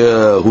be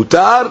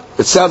Hutar,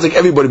 it sounds like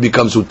everybody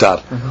becomes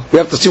Hutar. We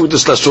have to see what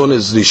this Lashon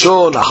is,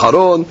 Rishon,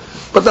 Aharon,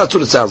 but that's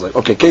what it sounds like.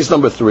 Okay, case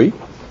number 3.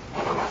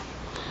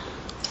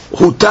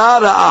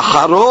 Hutar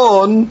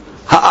Ha'aharon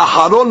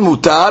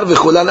Mutar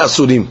V'chulan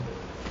Asurim.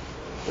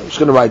 I'm just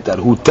going to write that.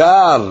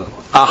 Hutar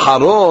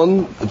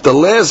Aharon, the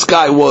last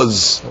guy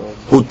was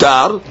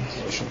Hutar.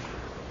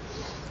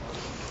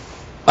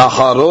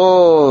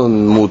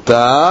 Aharon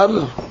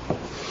Mutar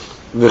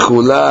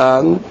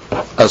V'chulan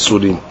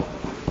Asurim.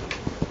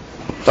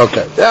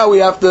 Okay, now we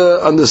have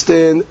to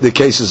understand the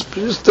cases.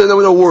 Just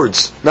no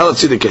words. Now let's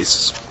see the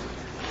cases.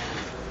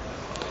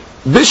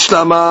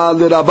 Bishlama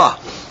l'Rabbah.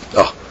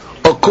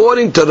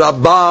 According to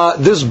Rabbah,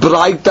 this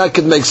Braita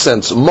can make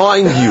sense.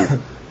 Mind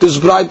you, this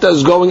Braita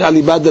is going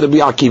alibad Rabbi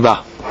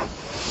Akiva.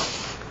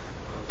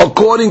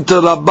 According to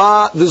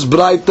Rabbah, this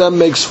Braita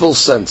makes full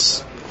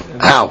sense.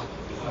 How?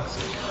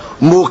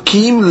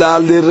 Mukim la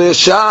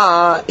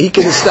l'resha, he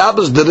can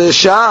establish the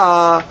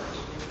resha.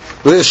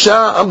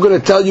 Resha, I'm going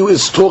to tell you,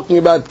 is talking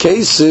about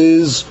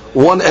cases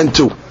 1 and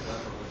 2.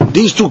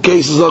 These 2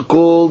 cases are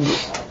called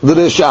the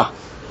resha.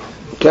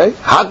 Okay?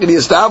 How can he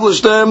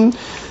establish them?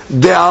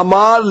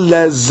 De'amar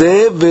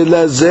leze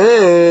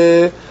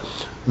v'leze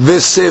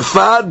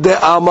v'sefa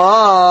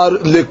de'amar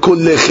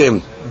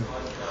lekullechem.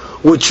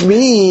 Which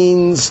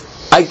means,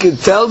 I can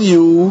tell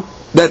you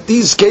that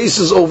these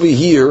cases over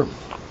here,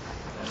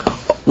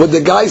 where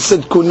the guy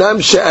said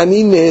kunam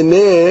she'ani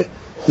nehene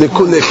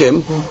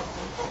lekullechem,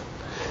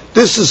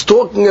 this is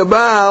talking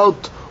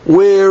about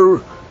where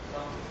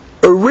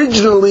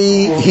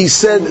originally he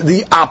said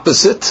the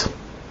opposite,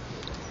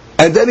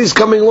 and then he's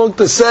coming along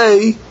to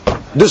say,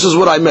 this is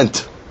what I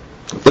meant.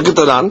 Look at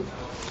the Ran.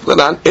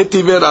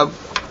 Etivera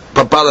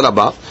Papa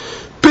Rabba.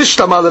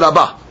 Pishtama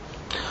Rabba.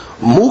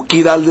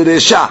 Mukira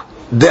l'resha.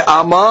 De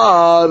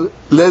amar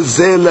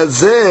leze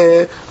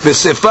leze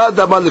v'sefa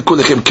damar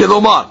l'kulechem.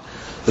 Kelomar.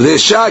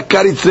 Resha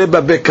karitre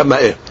babe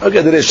kama'eh.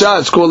 Okay, the resha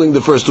is calling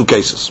the first 2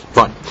 cases.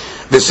 Fine.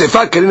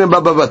 V'sefa karina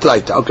baba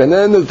batraita. Okay, and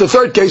then the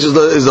third case is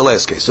the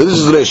last case. So this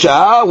is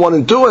resha 1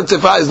 and 2, and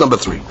sefa is number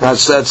 3.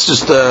 That's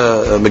just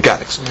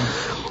mechanics.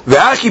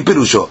 Ve'achi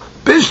pirusho.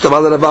 Oh,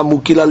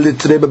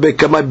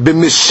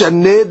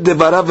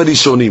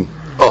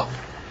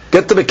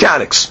 get the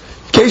mechanics.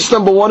 Case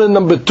number 1 and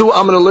number 2,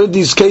 I'm going to learn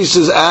these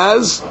cases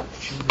as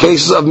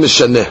cases of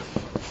Mishaneh.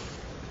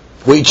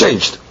 We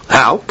changed.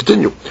 How?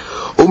 Continue.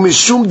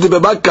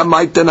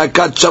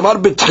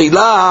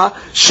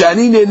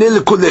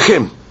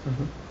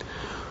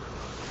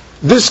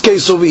 This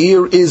case over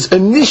here is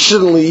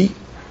initially,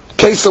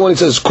 case number 1, it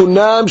says,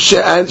 Kunam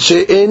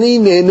she'eni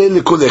nene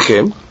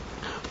lekullechem.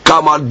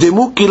 כלומר,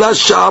 דמוקילה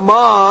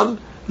שאמר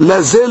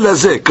לזה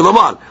לזה.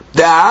 כלומר,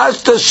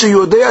 דאשת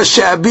שיודע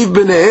שאביב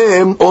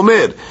ביניהם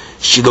אומר,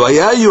 שלא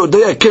היה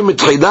יודע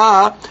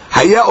כמתחילה,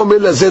 היה אומר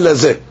לזה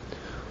לזה.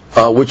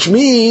 Which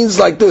means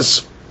like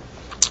this.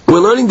 We're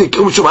learning the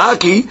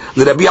משומעקי,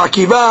 לרבי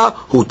עקיבא,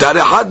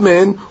 הותר אחד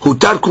מהן,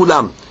 הותר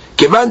כולם.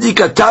 כיוון די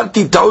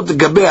כתרתי טעות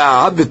לגבי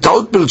האב,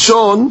 וטעות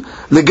בלשון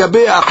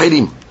לגבי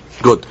האחרים.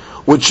 Good.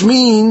 Which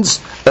means,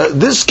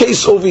 this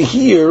case over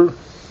here,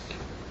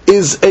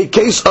 is a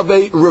case of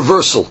a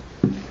reversal.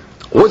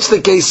 What's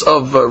the case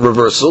of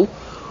reversal?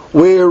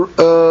 Where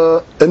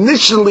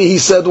initially he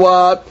said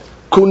what?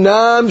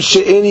 Kunam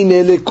she'eni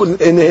nehene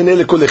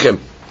lekullechem.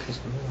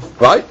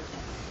 Right?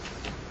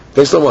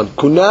 Case number 1.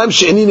 Kunam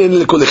she'eni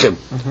nehene lekullechem.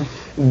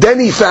 Then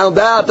he found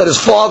out that his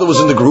father was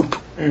in the group.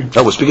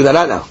 Oh, we're speaking that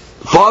out now.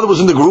 Father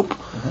was in the group.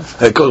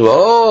 He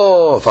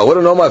goes, if I would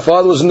have known my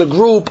father was in the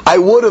group, I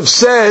would have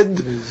said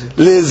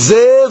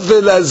lezeh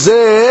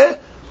v'lazeh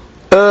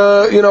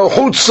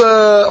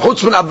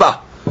Chutz bin Abba.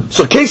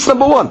 So case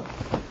number 1.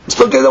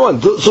 Still case number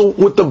 1. So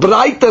what the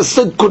Braita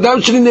said,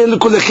 Kunam she'eni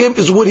lekullechem,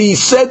 is what he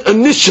said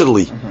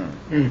initially.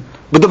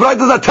 But the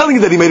Braita is not telling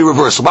you that he made a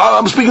reversal.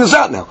 I'm speaking this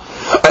out now.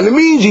 And it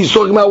means he's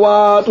talking about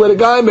what? Where the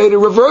guy made a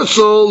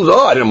reversal.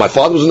 I didn't know my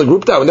father was in the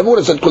group there. I never would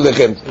have said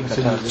kullechem.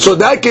 So in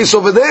that case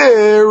over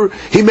there,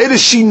 he made a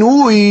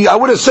shinui. I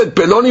would have said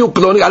peloni or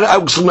peloni.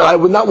 I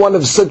would not want to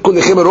have said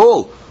kullechem at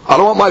all. I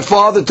don't want my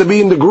father to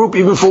be in the group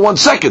even for 1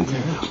 second.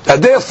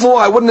 And therefore,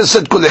 I wouldn't have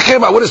said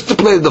kullechem. I would have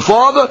stipulated the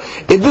father.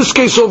 In this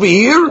case over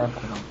here,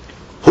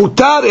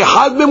 hutar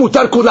ehad mem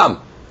hutar kulam.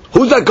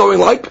 Who's that going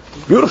like?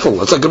 Beautiful.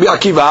 That's like Rabbi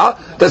Akiva.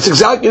 That's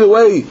exactly the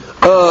way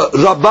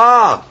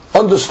Rabbah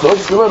understood.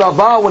 Remember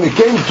Rabbah when he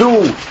came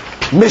to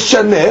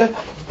Mishaneh,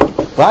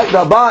 right?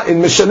 Rabbah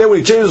in Mishaneh when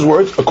he changed his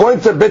words,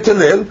 according to Bet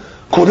Hillel,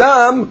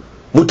 kulam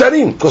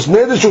mutarim, because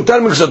nedish utar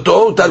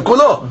miksato utar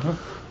kulo.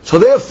 So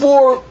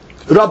therefore,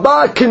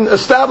 Rabbah can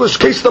establish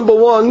case number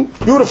 1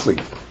 beautifully.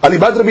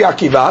 Alibad Rabbi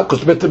Akiva,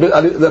 because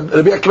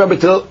Rabbi Akiva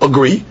Betel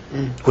agree.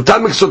 Hutar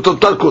Miksotot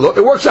Hutar Kulo.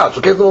 It works out.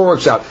 So case number 1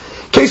 works out.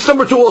 Case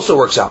number 2 also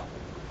works out.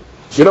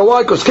 You know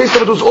why? Because case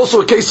number 2 is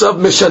also a case of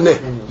Mishaneh.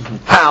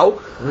 How?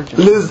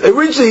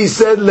 Originally he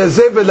said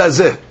Lezeh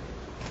veLazeh.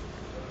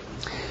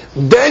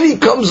 Then he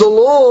comes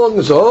along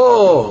and says,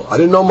 oh, I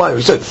didn't know mine.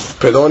 He said,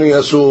 Peloni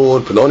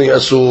Asur, Peloni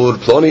Asur,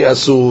 Peloni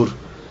Asur.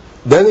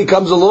 Then he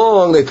comes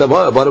along, they tell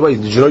him, by the way,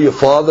 did you know your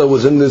father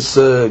was in this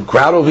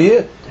crowd over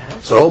here?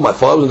 So, oh, my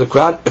father was in the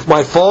crowd. If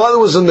my father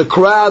was in the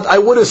crowd, I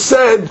would have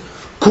said,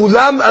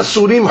 Kulam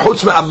Asurim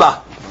Chutz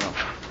Me'abba.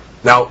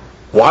 Now,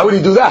 why would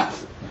he do that?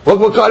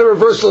 What kind of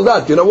reversal is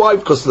that? You know why?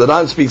 Because the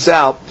Ran speaks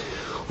out.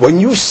 When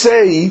you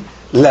say,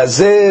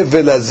 Lazeh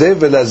veLazeh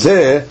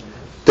veLazeh,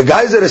 the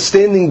guys that are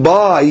standing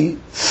by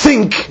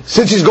think,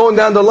 since he's going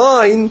down the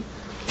line,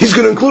 he's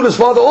going to include his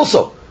father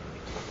also.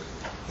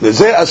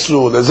 Lezeh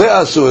asur, lezeh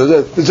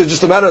asur. It's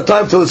just a matter of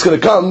time till it's going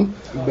to come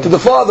to the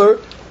father,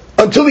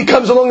 until he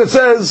comes along and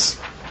says,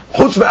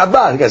 Chutz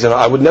me'abba. You guys,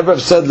 I would never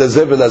have said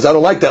lezeh veLazeh. I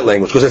don't like that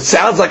language, because it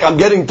sounds like I'm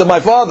getting to my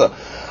father.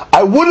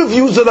 I would have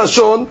used the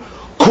lashon,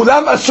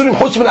 kulam asurim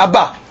chutz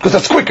me'abba, because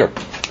that's quicker.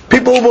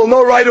 People will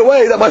know right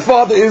away that my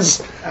father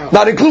is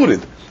not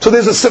included. So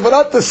there's a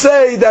sivarat to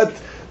say that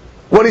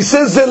when he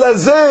says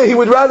zelazeh, he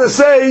would rather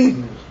say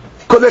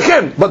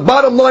kodechem. But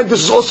bottom line,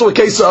 this is also a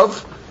case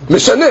of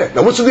mishaneh.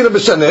 Now, what's the deal of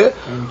mishaneh?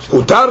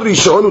 Hutar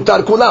rishon,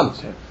 hutar kulam.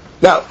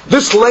 Now,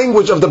 this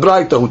language of the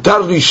Braita,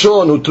 hutar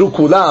rishon, hutar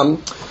kulam,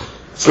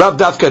 it's not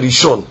dafka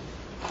rishon.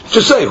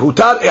 Just say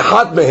hutar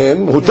echad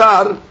mehem,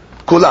 hutar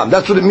kulam.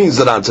 That's what it means.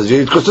 The Ran says,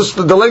 because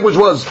the language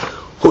was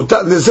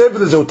hutar lezev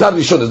hutar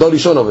rishon. There's no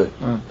rishon over it.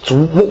 So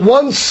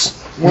once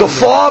the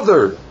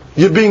father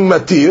you're being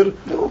matir,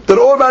 then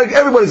automatically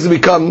everybody's going to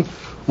become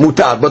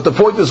mutar. But the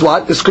point is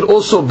what? This could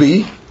also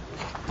be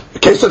a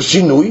case of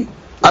shinui,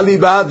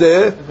 alibah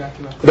de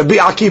Rabbi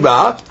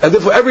Akiva, and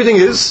therefore everything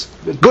is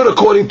good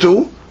according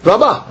to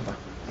Rabbah.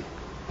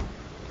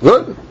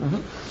 Good?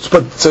 Mm-hmm.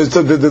 But so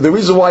the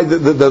reason why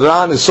the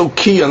Ran is so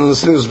key on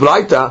understanding this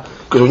Braita,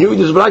 because when you read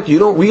this Braita, you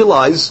don't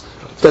realize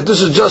that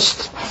this is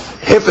just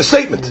half a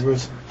statement.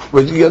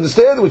 You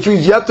understand? Which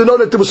means you have to know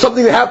that there was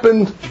something that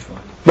happened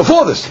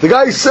before this. The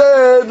guy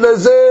said,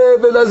 Lezeh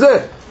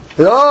veLazeh.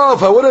 Oh,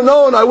 if I would have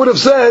known, I would have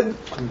said,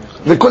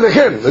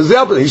 Lekulechim. It's the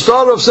opposite. He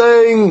started off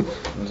saying,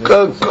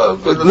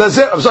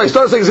 Lezeh. I'm sorry, he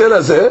started saying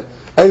Zelazeh.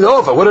 And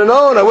if I would have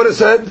known, I would have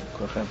said,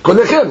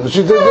 Kulechim. Which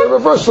is the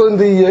reversal in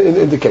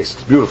the case.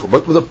 It's beautiful.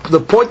 But the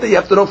point that you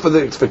have to know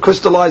for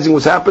crystallizing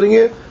what's happening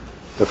here,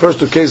 the first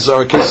two cases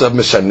are a case of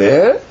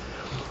Mishaneh.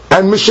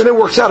 And Mishaneh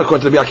works out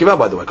according to Rabbi Akiva,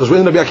 by the way, because we're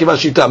in Rabbi Akiva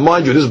Shita.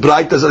 Mind you, this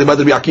bright is Rabbi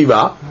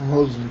Akiva,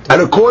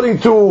 and according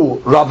to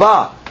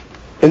Rabbah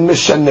in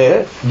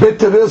Mishaneh,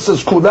 Beteril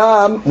says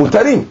Kulam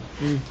Mutarim,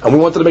 and we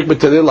wanted to make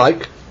Beteril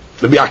like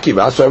Rabbi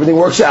Akiva, so everything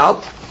works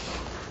out.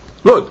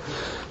 Good.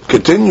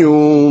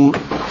 Continue.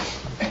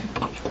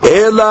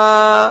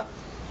 Ela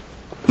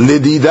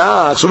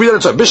Ledida. So we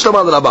got to try.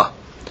 Bishlam Rabbah.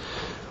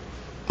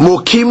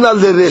 Mukimna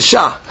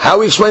leResha. How are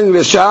we explaining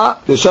Resha?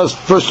 Resha's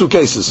first two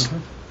cases.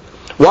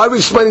 Why are we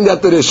explaining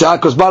that to Resha?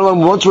 Because bottom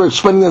line, once we're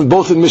explaining them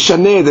both in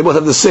Mishaneh, they both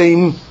have the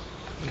same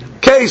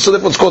case, so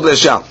therefore it's called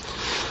Resha.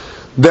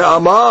 The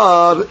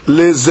Amar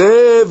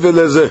Lezeh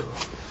veLezeh,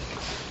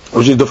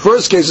 which is the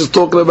first case is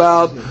talking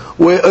about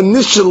where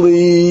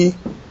initially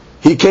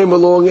he came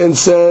along and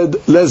said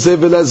Lezeh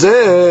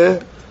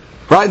veLezeh.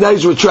 Right now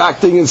he's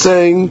retracting and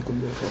saying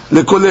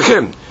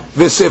Lekulechim.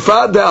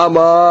 V'sefa de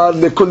Amar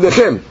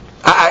Lekulechim.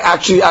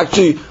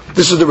 Actually,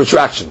 this is the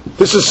retraction.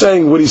 This is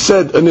saying what he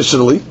said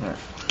initially.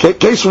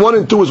 Case 1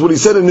 and 2 is what he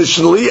said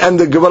initially, and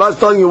the Gemara is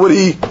telling you what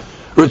he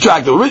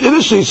retracted.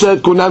 Initially he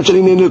said,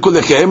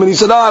 and he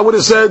said, I would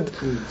have said,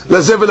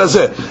 Lezeh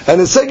veLazeh.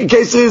 And the second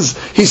case is,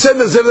 he said,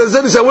 Lezeh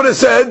veLazeh, he said, I would have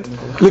said,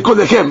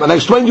 Likulechim. And I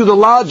explained you the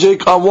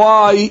logic on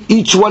why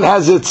each one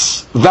has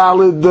its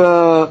valid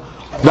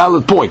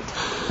point.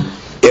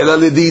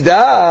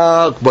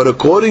 But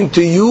according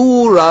to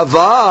you,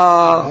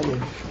 Rava,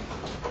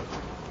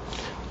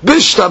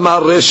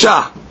 Bishtamar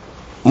Resha,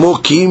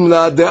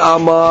 Mukimna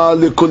de'ama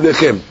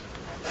likulechim.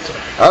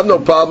 I have no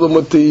problem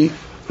with the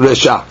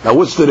Resha. Now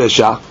what's the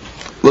Resha?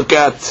 Look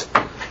at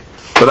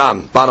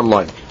Ran, bottom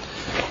line.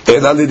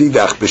 Ela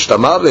lididach,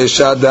 bishtamar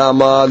Resha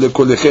de'ama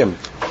likulechim.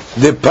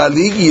 De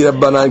paligi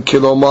rabbanan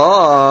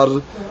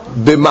kilomar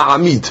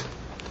b'ma'amid.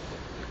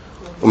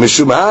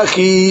 ומשום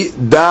הכי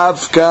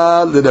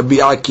דווקא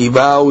לרבי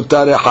עקיבא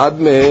הותר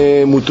אחד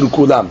מהם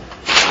ותרו.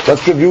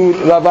 Let's review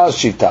Rava's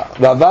shita.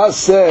 Rava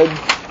said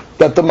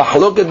that the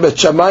mahloket bet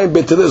shamayim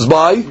betel is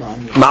by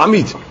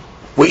ma'amid.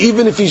 Where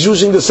even if he's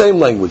using the same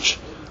language,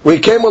 where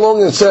he came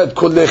along and said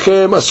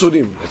kullechem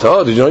asurim.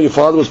 Oh, did you know your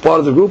father was part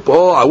of the group?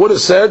 Oh, I would have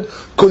said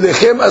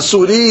kullechem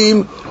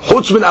asurim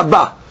chutz min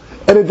abba.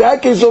 And in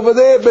that case over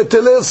there,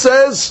 Betel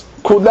says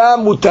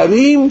kulam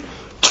mutarim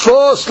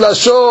tfos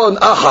lashon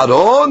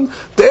acharon.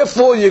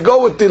 Therefore, you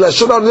go with the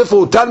lashon.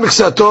 Therefore, hutar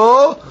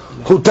miksato,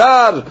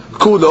 hutar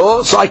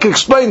kulo. So I can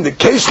explain the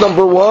case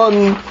number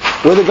 1,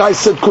 where the guy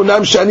said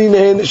kunam shani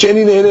nehen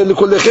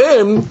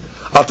lekullechem.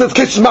 I'll take the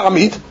case of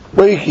Ma'amid,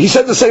 where he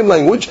said the same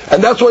language,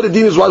 and that's why the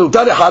deen is what?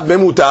 Utar echad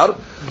memutar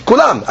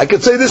kulam. I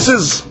could say this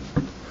is,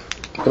 I'm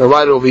going to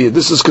write it over here,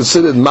 this is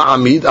considered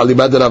Ma'amid,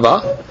 alibad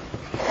Rava,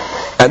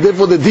 and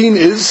therefore the deen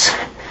is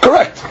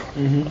correct.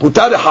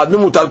 Utar echad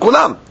memutar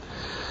kulam.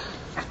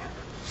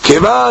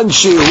 כיוון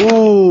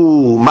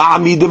שהוא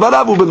מעמיד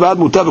דבריו ובלבד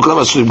מותר וכולם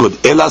אסורים good.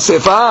 אל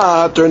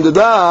הספר, turn the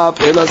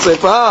daf, אל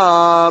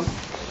הספר,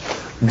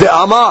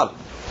 דאמר,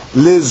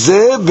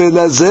 לזה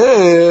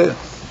ולזה.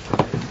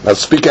 Let's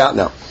speak out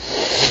now.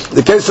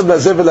 The case of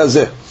לזה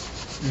ולזה.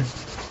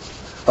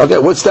 Okay,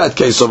 what's that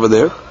case over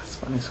there?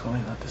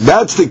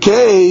 That's the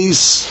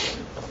case,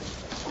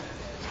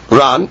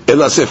 Ran,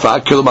 אל הספר,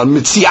 כלומר,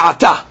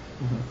 מציעתה.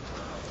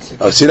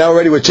 See, now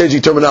already we're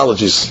changing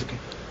terminologies.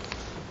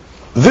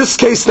 This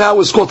case now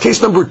is called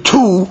case number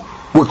 2.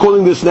 We're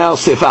calling this now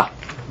Sefa.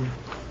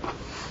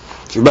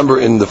 If you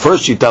remember in the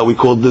first Shita, we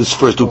called this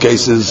first 2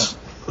 cases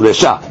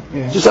Resha.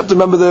 Just have to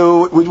remember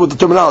what the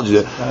terminology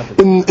is.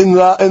 In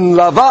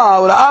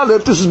Rava or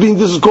Aleph, this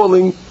is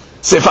calling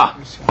Sefa.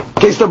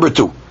 Case number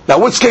 2. Now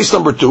what's case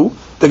number 2?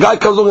 The guy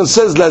comes along and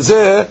says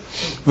Lazeh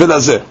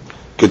v'Lazeh.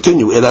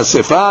 Continue. Ela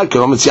Sefa,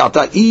 Kelom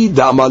Tziata I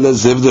Dama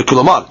Lazeh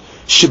v'Kelomar.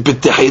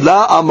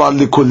 Shebetehila Amar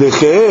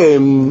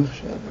Likulechem.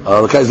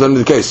 The guy's learning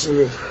the case.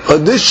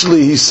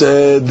 Initially he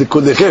said the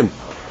kulechem.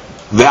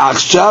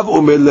 Ve'achshav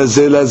umer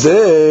lazeh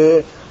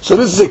lazeh. So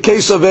this is a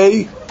case of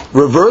a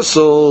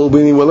reversal.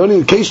 Meaning we're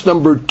learning case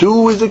number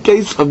 2 is the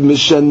case of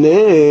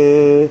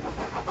mishaneh.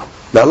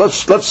 Now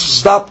let's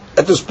stop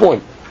at this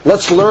point.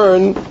 Let's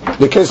learn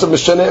the case of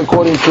mishaneh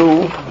according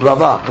to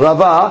Rava.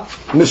 Rava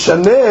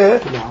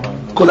mishaneh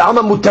kol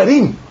ama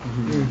mutarim.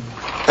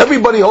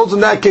 Everybody holds in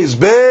that case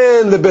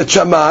ben lebet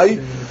Shammai,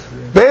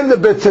 ben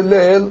lebet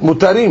Hillel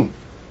mutarim.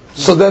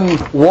 So then,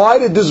 why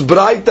did this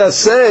Braita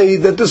say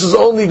that this is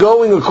only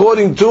going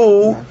according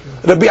to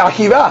Rabbi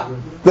Akiva?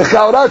 The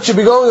Chaurat should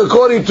be going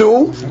according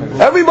to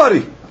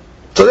everybody.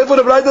 So therefore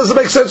the Braita doesn't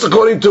make sense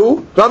according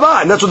to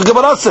Rava, and that's what the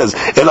Gemara says.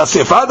 If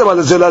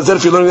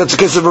you're learning that's a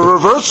case of a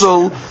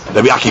reversal,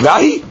 Rabbi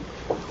Akiva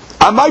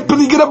Amai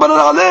Peli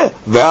Rabbanan Aleh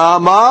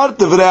Ve'amar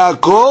Tevrei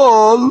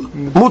Hakol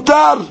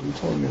Mutar.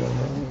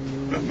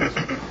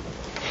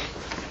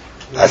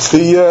 That's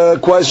the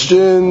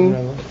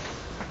question.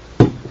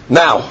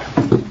 Now,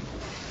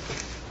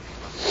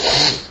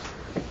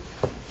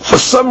 for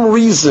some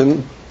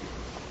reason,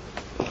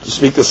 to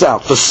speak this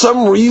out, for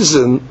some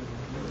reason,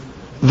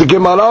 the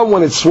Gemara,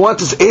 when it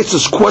wants to answer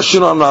this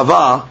question on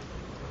Rava,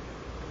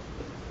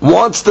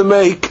 wants to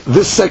make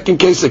this second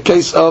case a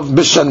case of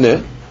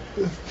Mishaneh,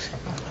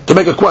 to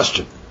make a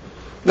question.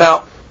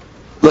 Now,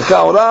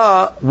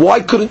 L'chaora, why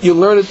couldn't you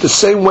learn it the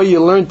same way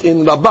you learned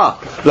in Rabbah?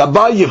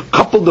 Rabbah, you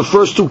coupled the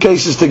first 2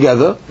 cases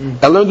together,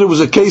 and learned it was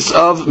a case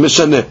of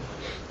Mishaneh.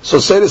 So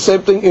say the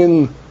same thing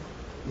in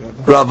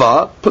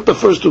Rava. Put the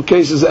first 2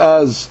 cases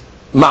as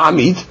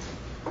Ma'amid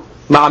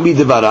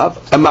Devarav,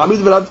 and Ma'amid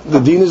Devarav, the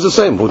deen is the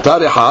same.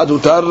 Hutar Ehad,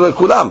 Hutar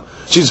Kulam.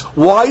 She's,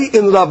 why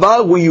in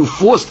Rava were you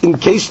forced in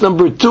case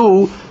number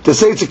 2 to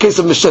say it's a case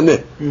of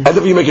Mishaneh? And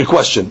then you make a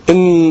question.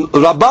 In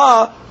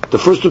Rava, the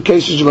first 2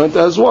 cases you learned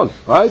as one,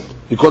 right?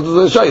 You called it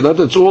the Shah. You learned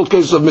it's all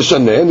cases of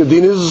Mishaneh, and the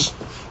deen is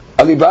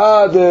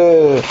Alibad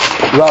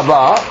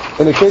Rava.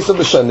 In the case of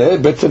Mishaneh,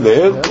 Bet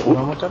Hillel,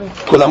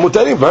 Kulam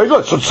Mutarim. Very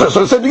good. So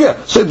the same thing here.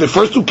 So the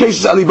first 2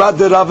 cases, Alibad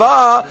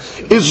Rava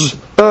is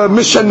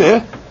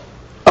Mishaneh.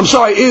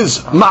 Is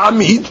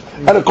Ma'amid.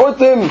 And according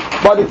to him,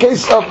 by the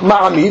case of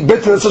Ma'amid,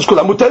 Bet Hillel says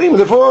Kulam Mutarim.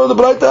 Therefore, the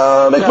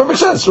Braita makes perfect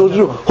sense. So,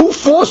 who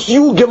forced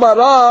you,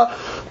 Gemara,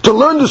 to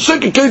learn the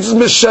second case is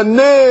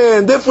Mishaneh?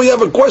 And therefore, you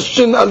have a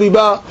question,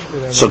 Alibad.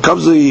 So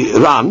comes the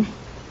Ran,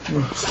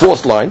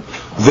 4th line.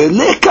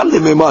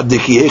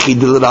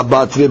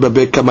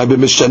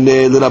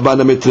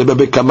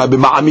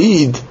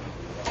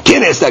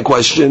 Can't ask that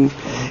question.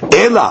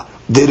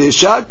 We're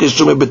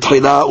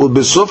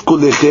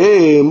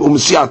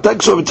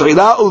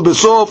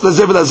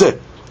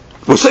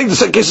saying the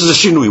second case is a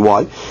shinui.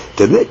 Why?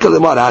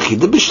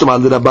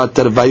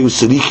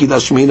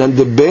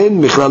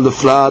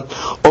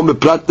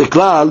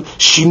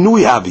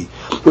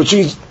 Which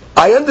is,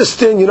 I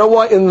understand, you know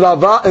why in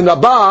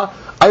Rabbah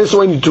I just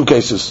only need 2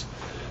 cases.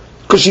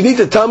 Because you need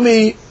to tell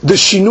me the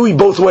shinui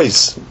both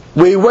ways.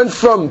 Where he went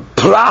from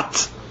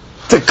prat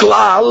to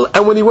klal,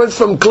 and when he went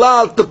from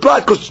klal to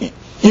prat, because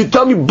you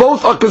tell me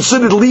both are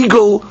considered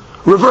legal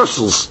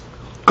reversals.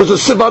 Because the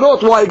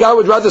sivarot, why a guy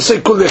would rather say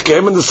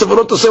kulechem, and the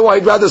sivarot to say why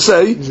he'd rather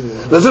say.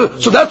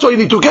 So that's why you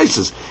need 2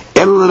 cases.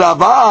 El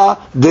Rava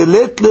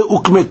delet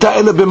leukmeta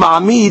ele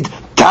b'ma'amid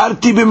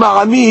tarti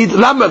b'ma'amid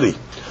lamali.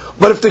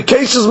 But if the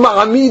case is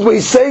ma'amid where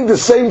he's saying the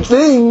same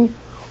thing,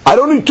 I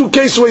don't need 2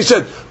 cases where he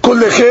said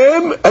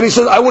kulechem, and he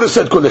says I would have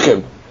said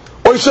kulechem.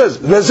 Or he says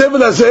lazeh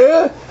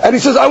v'lazeh, and he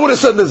says I would have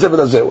said lazeh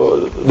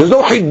v'lazeh. There's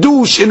no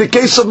chidush in the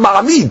case of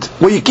ma'amid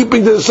where you're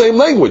keeping the same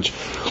language.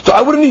 So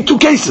I wouldn't need 2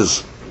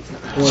 cases.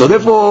 So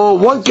therefore,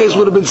 one case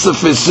would have been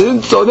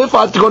sufficient. So therefore,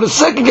 I have to go to the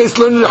second case,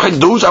 learn the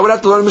Hidush. I would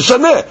have to learn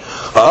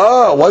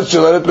Mishaneh. Once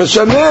you learn it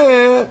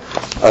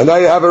Mishaneh, and now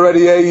you have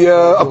already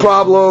a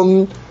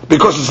problem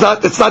because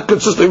it's not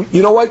consistent.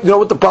 You know what? You know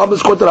what the problem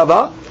is? Quote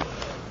Rava,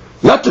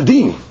 not the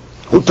deen.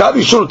 Utar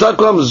Rishon, Utar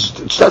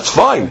Kulam, that's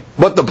fine.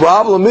 But the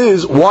problem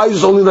is, why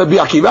is only Rabbi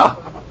Akiva?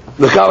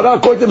 The Chaura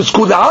according to him is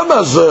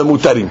Kudamas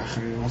Mutarim.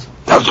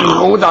 That's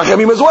with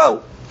Achamim as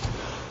well.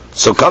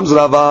 So comes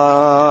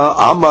Rava,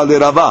 Amma le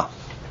Rava.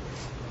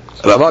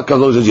 Rava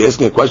comes along and says, you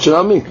asking a question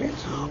on me?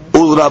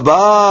 Ul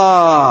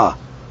Rava,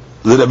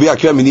 the Rabbi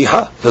Akiva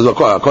Miniha?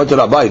 According to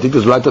Rava, you think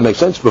this right to make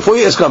sense? Before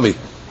you ask on me,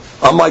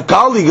 on my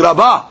colleague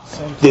Rava,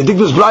 do you think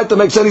this right to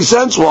makes any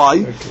sense? Why?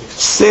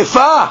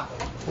 Sefa,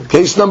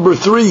 case number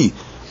 3.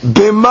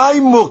 B'may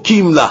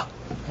mokimla.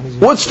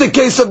 What's the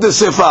case of the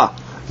Sefa?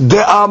 De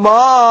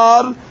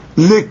Amar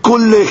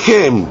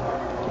lekullechem.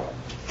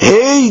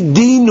 Hey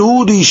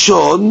dinu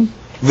rishon.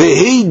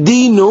 Ve'hei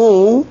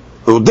dinu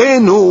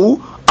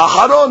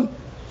aharon.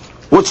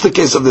 What's the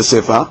case of the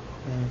Sefa?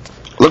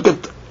 Look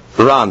at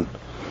Ran.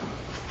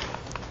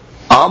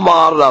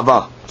 Amar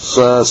Rava.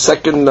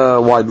 Second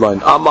wide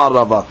line. Amar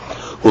Rava.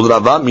 Ul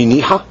Rava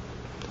miniha.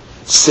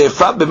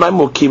 Sefa b'may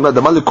mokima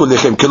damal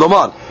lekullechem.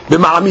 Kilomar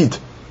b'ma'amid.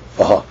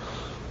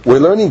 We're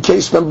learning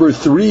case number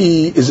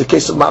 3 is a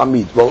case of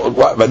ma'amid.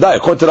 Well,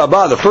 according to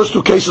Rava, the first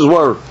 2 cases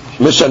were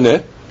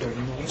mishaneh.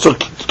 So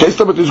case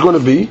number 3 is going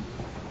to be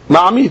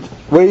ma'amid,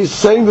 where he's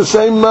saying the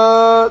same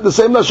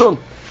lashon,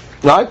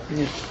 right?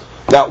 Yes.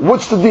 Now,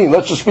 what's the deen?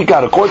 Let's just speak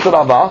out. According to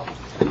Rava,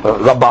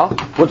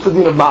 what's the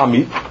deen of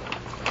ma'amid?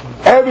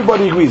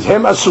 Everybody agrees.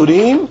 Hem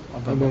asurim,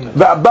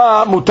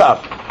 ve'abba mutar.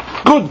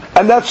 Good,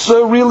 and that's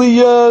really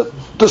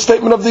the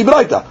statement of the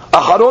Braita.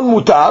 Acharon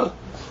mutar,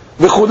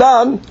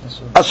 ve'chudan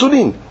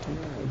asurim.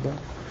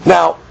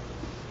 Now,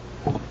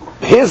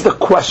 here's the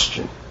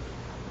question.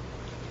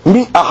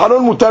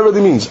 Acharon mutar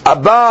really means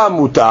abba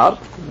mutar,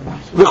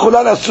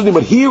 ve'chudan asurim.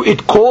 But here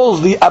it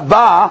calls the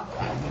abba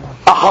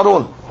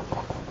acharon.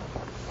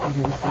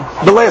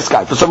 The last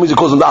guy, for some reason, it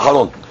calls him the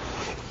acharon.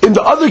 In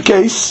the other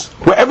case,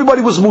 where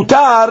everybody was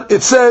mutar,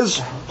 it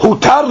says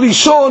hutar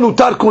rishon,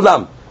 hutar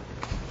kulam.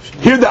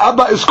 Here the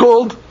abba is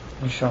called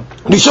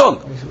rishon.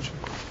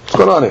 What's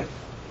going on here?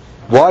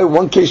 Why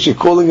one case you're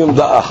calling him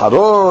the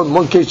acharon,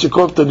 one case you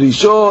call him the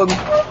rishon?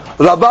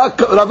 Rabba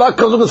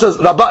comes up and says,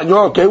 Rabba,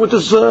 you're okay with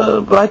this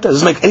braita?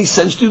 Does it make any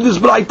sense to you, this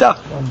braita?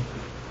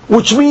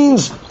 Which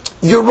means,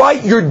 you're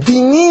right, your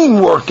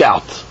dinim work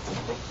out.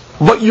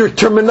 But your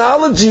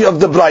terminology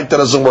of the braita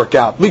doesn't work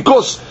out.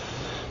 Because,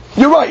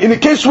 you're right, in the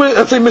case where,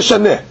 let's say,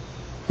 Mishaneh,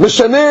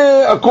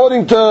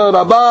 according to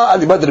Rabba,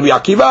 Alibad Rabbi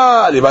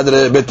Akiva, Alibad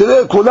Rabbi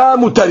Betele,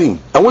 Kulam Mutarim.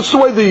 And what's the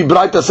way the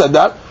braita said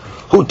that?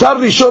 Hutar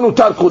Rishon,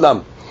 Hutar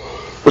Kulam.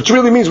 Which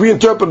really means, we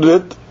interpreted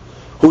it,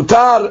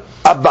 Hutar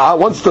Abba,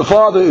 once the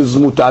father is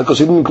mutar, because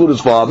he didn't include his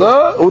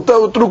father,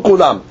 Hutar Utru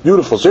Kulam.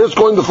 Beautiful. So here's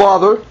calling the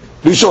father,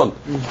 Rishon.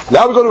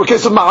 Now we go to a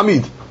case of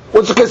Ma'amid.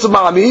 What's the case of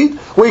Ma'amid?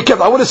 Where he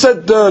kept, I would have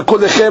said,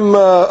 Kodechem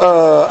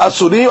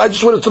Asurim, I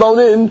just would have thrown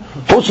in,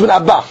 Husman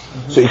Abba.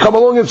 So you come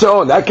along and say,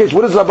 oh, in that case,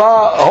 what does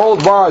Abba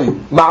hold by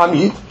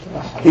Ma'amid?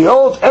 He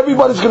holds,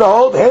 everybody's going to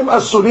hold, Hem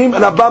Asurim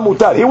and Abba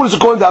Mutar. Here what is it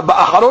called? Abba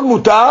Acharon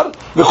Mutar,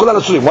 V'chudan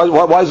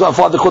Asurim. Why is our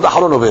father called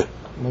Acharon over here?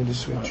 Maybe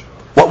switch.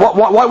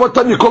 What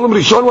time you call him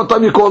Rishon? What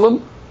time you call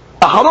him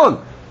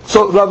Aharon?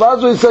 So Rav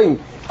Azra is saying,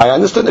 I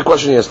understand the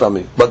question he asked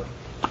me, but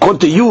according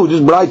to you,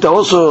 this Braita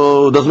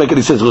also doesn't make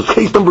any sense. Because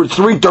case number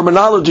 3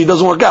 terminology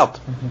doesn't work out.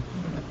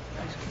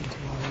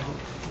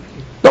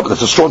 No, but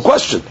that's a strong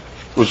question.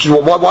 Which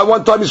why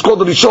one time he's called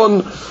the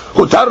Rishon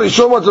Hutar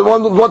Rishon,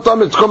 one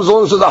time it comes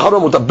along and says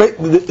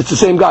Aharon. It's the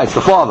same guy. It's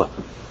the father.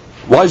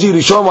 Why is he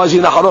Rishon? Why is he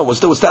Aharon?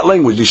 What's that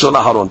language? Rishon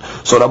Aharon.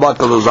 So Rabat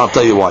goes, I'll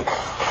tell you why.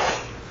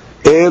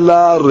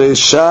 Ela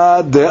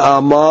Resha de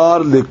Amar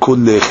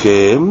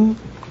lekullechem.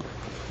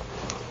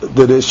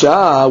 The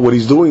Resha, what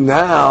he's doing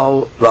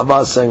now,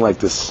 Rabbah is saying like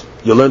this.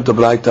 You learned the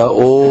Braita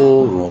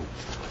all wrong.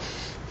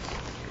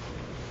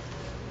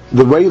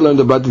 The way you learned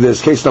the Braita,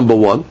 there's case number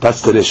 1,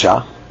 that's the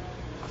Resha,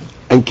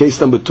 and case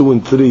number 2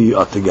 and 3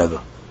 are together.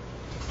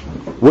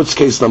 What's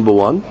case number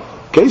 1?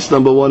 Case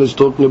number 1 is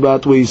talking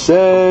about where he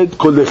said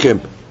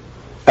kullechem,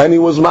 and he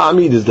was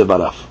Ma'amid is the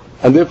Baraf,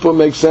 and therefore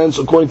makes sense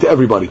according to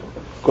everybody.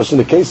 Because in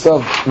the case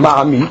of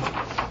Ma'amid,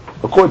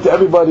 according to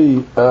everybody,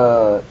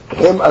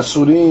 Hem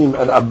Asurim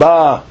and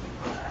Abba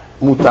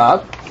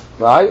Mutar,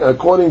 right? And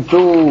according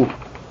to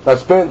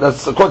that's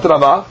according to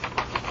Rava.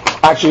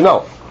 Actually,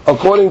 no.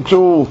 According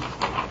to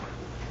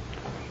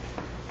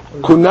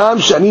Kunam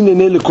Shani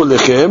Nene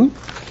Lekullechem,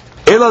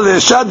 Ela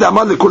Le'eshad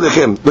Amar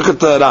Lekullechem. Look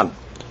at Ran.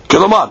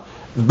 Kilomar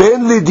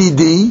Ben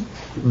LeDidi,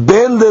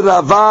 Ben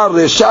LeRava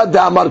Reshad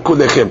Amar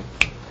Kullechem.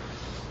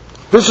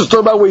 This is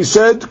talking about where he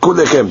said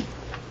Kullechem.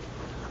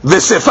 The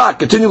Sefa,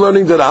 continue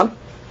learning the Ran.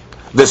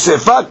 The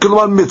Sefa,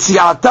 Kilomar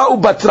Mitziata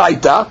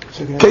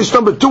Ubatraita, case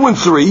number 2 and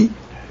 3.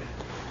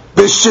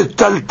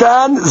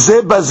 B'shetaltan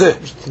ze bazeh.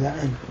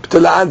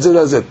 B'tela'an ze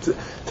bazeh.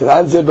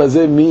 B'tela'an ze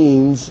bazeh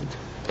means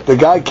the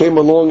guy came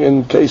along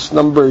in case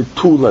number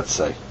 2, let's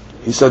say.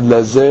 He said,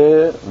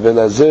 Lazeh,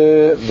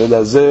 velazeh,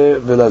 velazeh,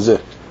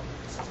 velazeh.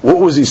 What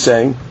was he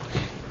saying?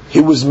 He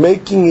was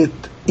making it,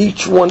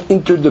 each one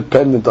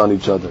interdependent on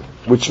each other.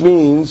 Which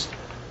means,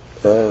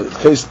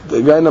 case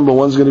the guy number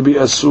 1 is going to be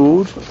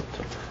Asur,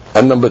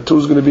 and number 2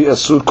 is going to be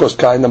Asur because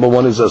guy number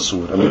 1 is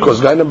Asur. And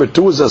because guy number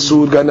 2 is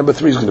Asur, guy number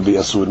 3 is going to be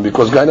Asur. And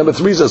because guy number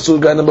 3 is Asur,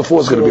 guy number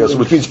 4 is going to be Asur.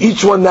 Which means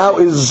each one now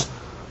is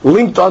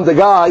linked on the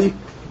guy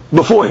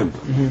before him.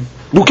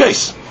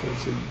 Bukes.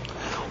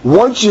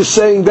 Once you're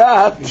saying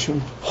that,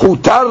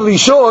 Hutar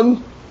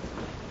Rishon,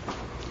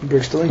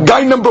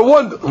 guy number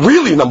 1,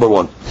 really number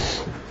 1,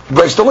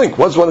 breaks the link.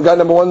 Once one guy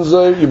number 1's,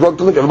 you broke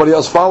the link, everybody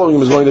else following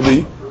him is going to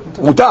be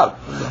Hutar.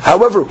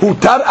 However,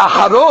 Hutar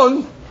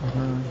Aharon,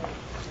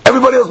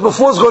 everybody else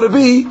before is going to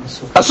be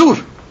Asur.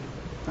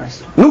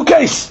 New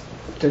case.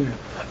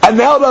 And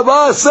now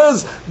Rava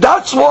says,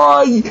 that's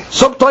why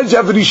sometimes you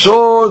have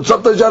Rishon,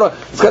 sometimes you have...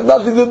 It's got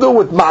nothing to do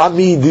with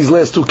Ma'amid, these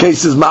last 2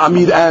 cases,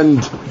 Ma'amid and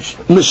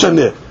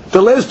Mishaneh.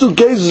 The last 2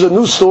 cases is a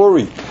new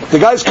story. The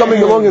guy's coming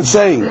along and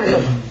saying,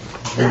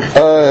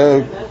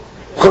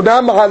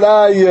 Kodam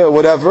alai,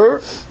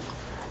 whatever,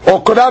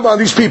 or Kodam on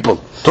these people.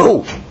 To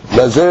who?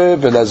 Lazeh,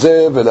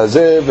 velazeh,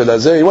 velazeh,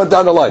 velazeh. He went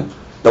down the line.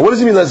 Now what does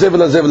he mean, Lazeh,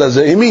 velazeh,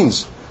 velazeh? He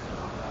means,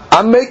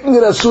 I'm making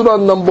it Asur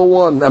on number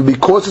 1, and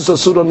because it's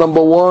Asur on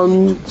number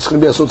 1, it's going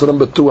to be Asur to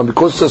number 2, and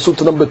because it's Asur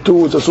to number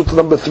 2, it's Asur to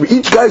number 3.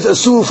 Each guy's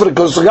Asur for the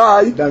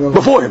guy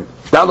before him,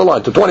 down the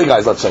line, to 20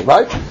 guys, let's say,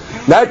 right?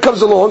 Now it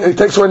comes along, and he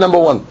takes away number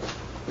 1.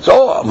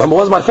 So, number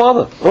 1's my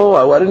father.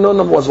 Oh, I didn't know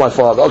number 1's my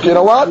father. Okay, you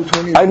know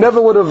what? I never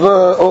would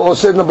have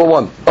said number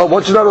 1. Oh,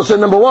 once you not said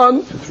number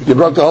 1, you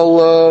broke the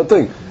whole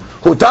thing.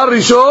 Hutar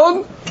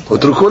Rishon,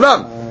 Hutar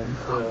Kulam.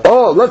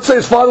 Oh, let's say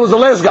his father was the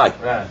last guy.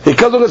 He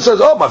comes along and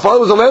says, oh, my father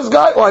was the last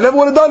guy? Oh, I never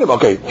would have done him.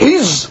 Okay,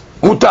 he's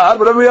Mutar,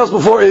 but everybody else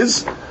before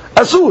is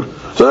Asur.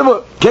 So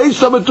therefore,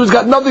 case number 2 has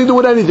got nothing to do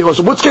with anything.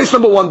 So what's case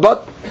number 1,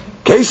 but?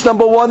 Case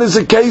number 1 is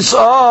a case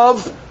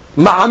of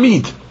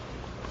Ma'amid.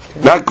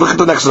 Now, look at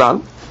the next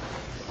round.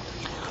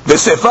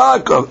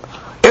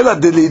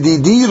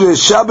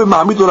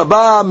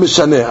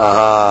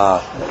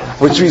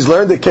 Which means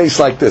learn the case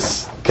like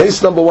this.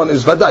 Case number 1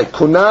 is Vaday.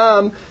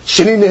 Kunam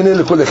shini nehne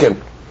lekulechem.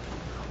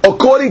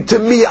 According to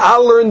me,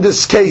 I'll learn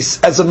this case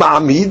as a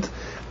Ma'amid,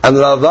 and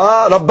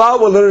Rabbah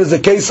will learn it as a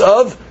case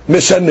of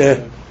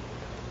Mishaneh.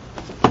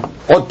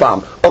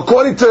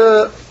 According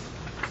to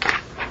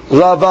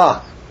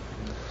Rabbah,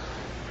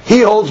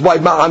 he holds by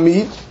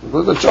Ma'amid.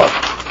 Look at the chart.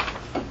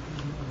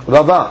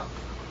 Rabbah,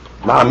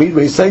 Ma'amid,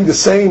 when he's saying the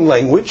same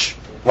language,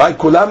 right?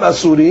 Kulam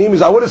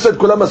Asurim, I would have said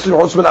Kulam Asurim,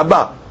 Hosman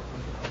Abba.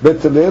 Bet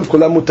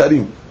Kulam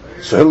Mutarim.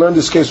 So he'll learn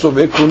this case of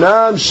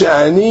Kunam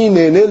Sha'ani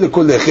Nene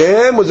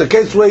Lekulechem was a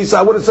case where he said,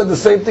 I would have said the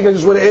same thing, I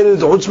just would have added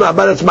the Hutzma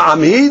Abba, that's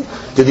Ma'amid.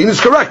 The deen is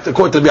correct,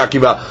 according to Rabbi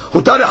Akiva.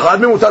 Hutar Echad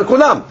Min Hutar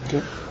Kulam.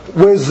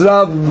 Whereas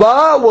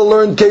Rabbah will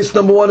learn case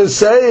number 1 is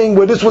saying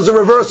where this was a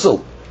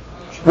reversal.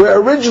 Where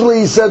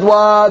originally he said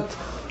what?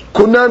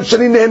 Kunam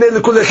Sha'ani Nene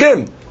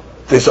Lekulechem.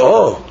 They said,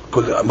 oh,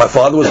 my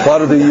father was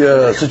part of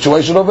the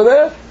situation over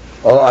there?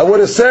 I would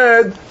have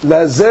said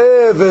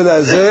Lazeh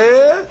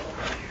velazeh,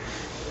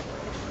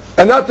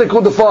 and not to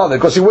include the father,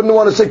 because he wouldn't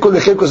want to say Kul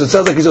Lechem, because it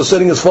sounds like he's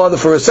setting his father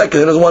for a second.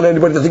 He doesn't want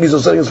anybody to think he's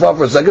setting his father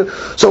for a second.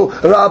 So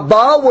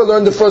Rabbah will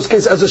learn the first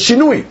case as a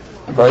Shinui.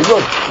 Very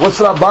good. What's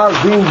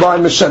Rabbah doing by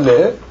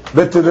Mishaneh?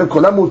 Betir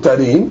Kulam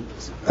Mutarim,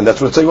 and that's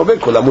what it's saying over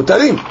there, Kulam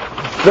Mutarim.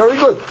 Very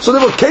good. So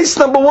therefore, case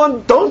number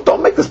 1,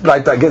 don't make this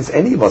bright against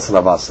any of us,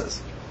 Rabbah says.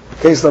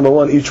 Case number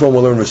 1, each one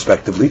will learn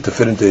respectively to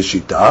fit into his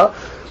shita.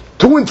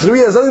 2 and 3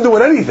 has nothing to do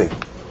with anything.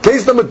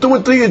 Case number 2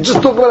 and 3 is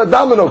just talking about a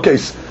domino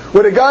case,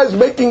 where the guy is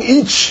making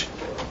each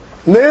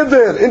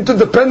neder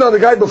interdependent on the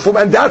guy before,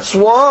 and that's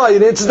why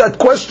it answers that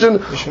question.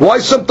 Why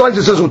sometimes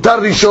it says Hutar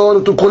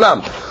Rishon to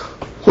Kulam,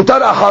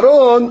 Hutar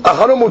Aharon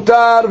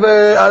Mutar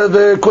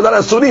Kular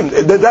Asurim.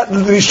 That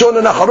Rishon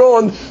and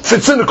Aharon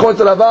fits in according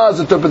to Ravah's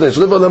interpretation. So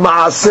therefore, the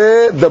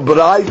Maaseh, the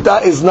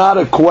Braita, is not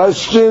a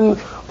question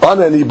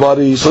on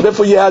anybody. So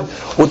therefore,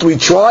 what we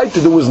tried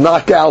to do was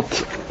knock out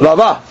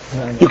Ravah.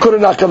 You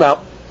couldn't knock him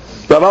out.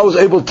 Ravah was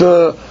able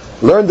to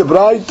learn the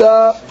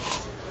Braita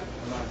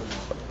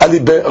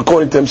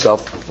according to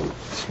himself.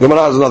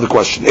 Gemara has another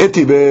question.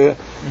 Okay,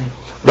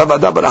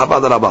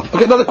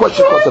 another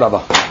question for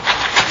Ravah.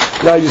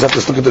 Now you just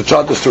have to look at the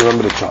chart just to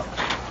remember the chart.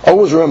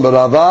 Always remember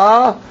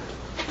Ravah,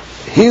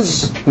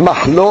 his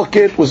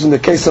mahloket was in the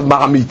case of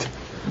Ma'amid.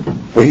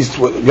 Where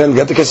again,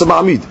 get the case of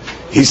Ma'amid.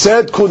 He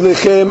said,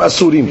 Kulechem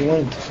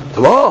Asurim.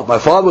 Oh, my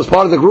father was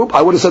part of the group,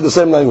 I would have said the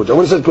same language. I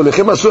would have said,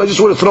 Kulechem Asurim, I just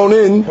would have thrown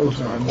in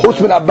Chutz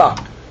min Abba.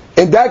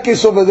 In that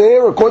case over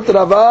there, according to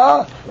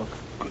Ravah,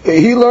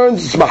 he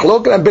learns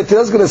Mahlok, and Bet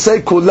Hillel is going to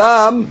say,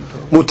 Kulam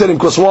Mutarim.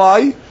 Because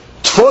why?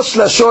 Tfos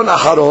Lashon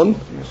Aharon.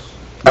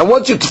 And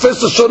once you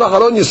tefes Lashon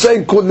Acharon, you're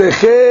saying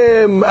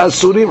Kullechem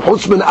Asurim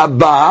Chutz min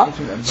Abba.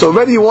 So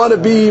already you want to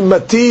be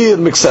Matir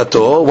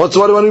Miksato. What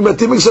do you want to be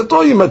Matir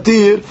Miksato? You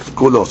Matir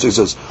Kulo. So he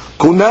says,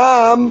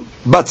 Kunam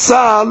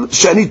Batzal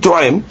Shani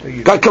To'im.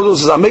 Guy comes and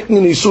says, I'm making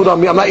an Isur on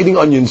me, I'm not eating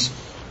onions.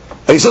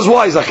 And he says,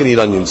 why is I can eat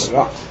onions?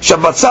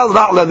 Shabbatzal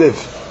Ra'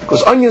 Lalev.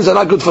 Because onions are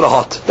not good for the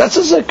heart. That's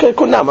just like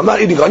Kunam. I'm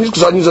not eating onions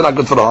because onions are not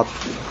good for the heart.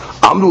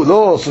 Amru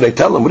lo. So they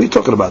tell him, what are you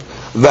talking about?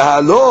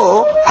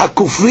 V'halo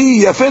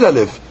hakufri yafeh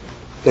lalev.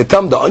 They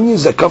tell him the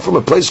onions that come from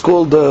a place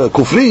called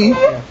Kufri,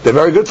 they're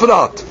very good for the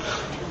heart.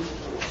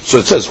 So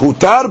it says,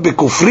 Hutar be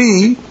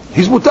Kufri,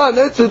 he's mutar,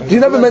 he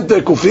never meant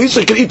Kufri, so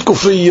he can eat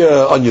Kufri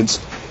onions.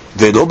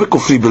 Ve'lo be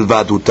Kufri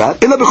bilvad Hutar,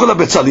 illa b'chol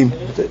ha'betzalim.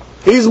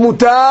 He's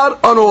mutar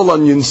on all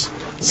onions.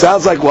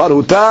 Sounds like what?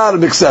 Hutar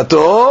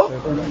miksato,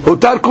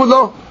 Hutar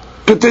kulo.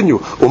 Continue.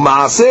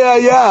 U'ma'aseh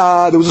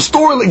haya, there was a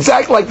story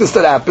exactly like this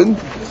that happened.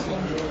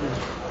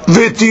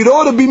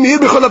 Ve'tiro Rabbi Meir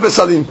b'chol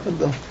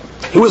ha'betzalim.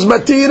 He was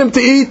matir him to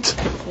eat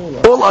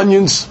all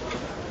onions.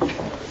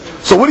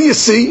 So what do you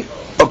see?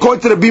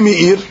 According to the Rabbi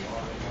Meir,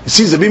 he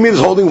sees the Rabbi Meir is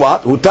holding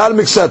what? Hutar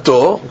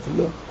miksato,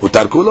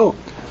 hutar kulo.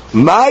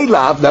 My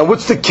love. Now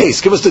what's the case?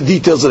 Give us the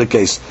details of the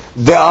case.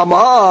 The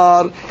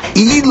Amar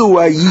ilu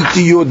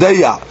ayiti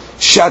yodeya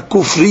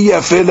shakufri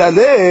yafeh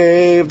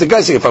lalev. The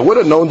guy saying, if I would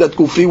have known that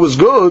kufri was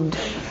good,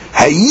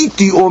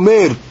 hayiti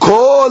omer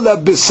kol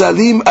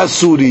habesalim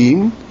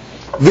asurim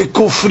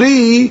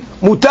v'kufri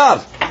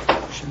mutar.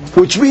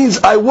 Which means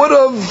I would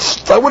have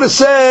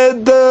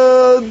said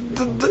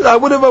I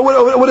would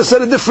have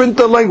said a different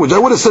language. I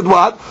would have said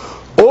what?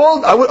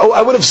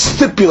 I would have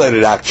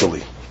stipulated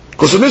actually.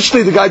 Because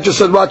initially the guy just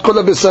said what? Kol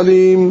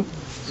habesalim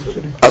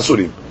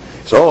asurim.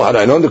 So had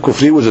I known the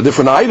kufri was a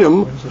different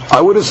item,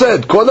 I would have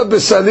said Kol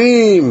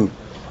habesalim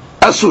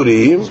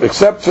asurim,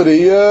 except for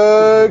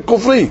the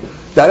kufri.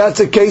 Now that's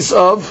a case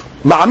of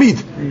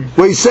ma'amid,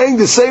 where he's saying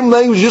the same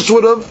language, just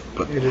would have.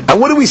 And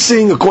what are we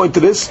seeing according to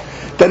this?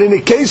 That in the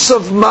case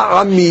of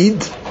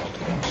ma'amid,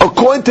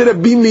 according to the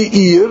Rabbi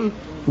Meir,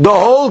 the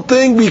whole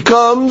thing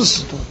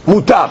becomes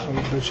mutar.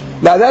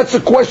 Now that's a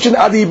question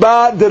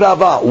adiba de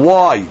Rava.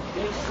 Why?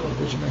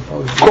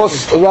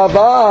 Because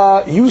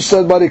Rava, you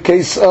said by the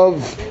case of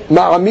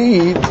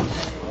ma'amid,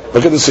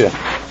 look at this here.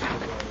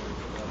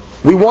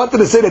 We wanted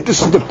to say that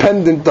this is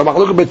dependent, the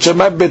Machlokes Bet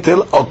Shammai Bet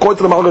Hillel, according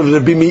to the Machlokes of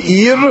Rabbi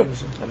Meir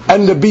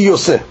and Rabbi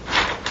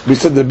Yosef. We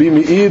said Rabbi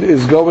Meir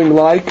is going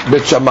like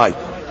Bet Shammai.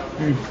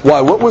 Why?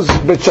 What was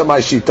Bet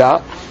Shammai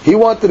Shita? He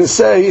wanted to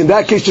say, in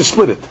that case, just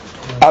split it.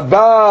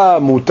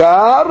 Abba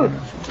mutar,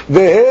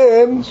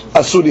 vehem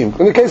asurim.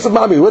 In the case of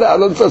Mami, I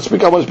want to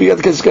speak at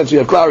the case so you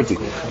have clarity.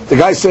 The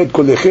guy said,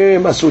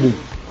 Kolechem asurim.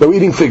 They were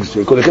eating figs.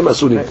 Kolechem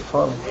asurim.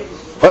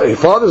 Hey,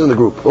 father's in the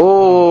group.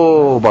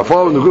 Oh, my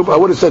father in the group. I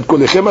would have said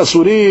Kolechem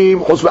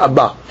asurim chutz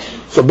me'abba.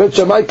 So Bet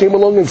Shammai came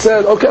along and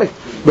said, okay,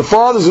 the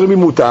father's going to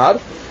be mutar,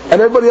 and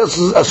everybody else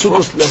is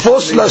asur.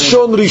 First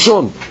lashon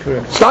rishon.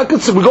 It's not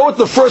considered. We go with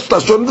the first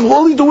lashon.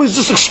 All he do is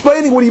just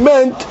explaining what he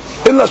meant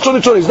in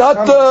lashon rishon. He's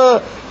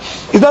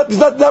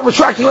not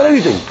retracting on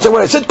anything. So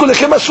when I said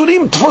Kolechem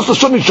asurim, first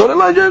lashon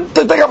rishon,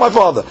 take out my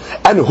father.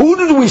 And who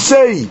did we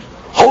say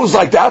holds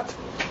like that?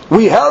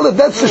 We held that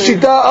that's the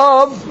shita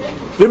of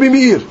Rabbi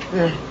Meir.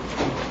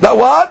 Now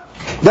what?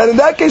 That in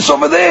that case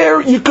over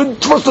there, you could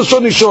trust the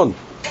Shon Rishon.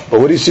 But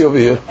what do you see over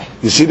here?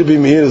 You see Rabbi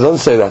Meir doesn't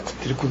say that.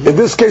 In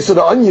this case of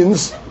the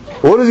onions,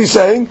 what is he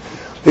saying?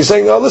 He's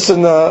saying, oh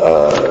listen,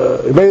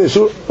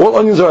 all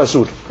onions are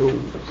asur.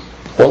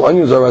 All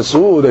onions are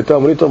asur. They tell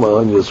him, what are you talking about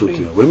onions asur?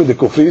 What do you mean the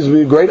kufri is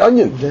a great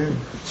onion?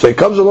 So he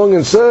comes along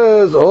and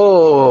says,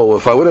 oh,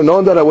 if I would have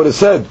known that, I would have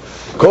said,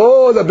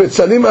 Kol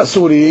habetzalim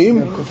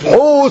asurim,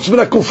 chutz min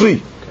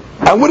hakufri.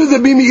 And what did the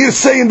Rabbi Meir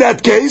say in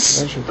that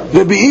case? The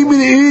Rabbi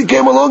Meir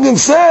came along and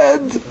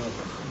said,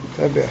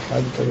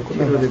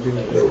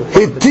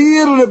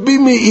 Hitir Rabbi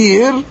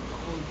Meir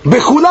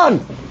bechulan.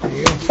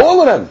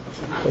 All of them.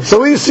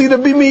 So we see the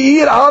Rabbi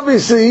Meir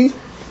obviously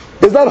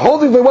is not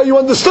holding the way you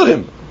understood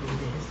him.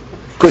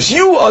 Because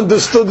you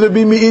understood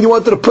Rabbi Meir, you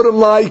wanted to put him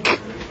like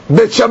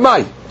Bet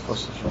Shammai.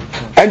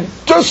 And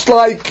just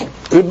like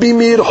Rabbi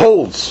Meir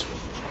holds,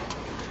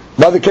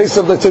 by the case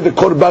of, let's say, the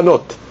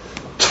korbanot,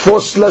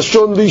 tfos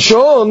lashon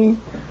rishon,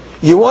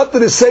 you wanted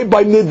to say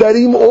by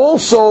nedarim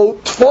also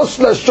tfos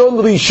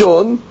lashon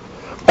rishon,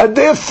 and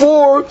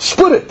therefore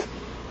split it.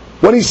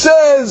 When he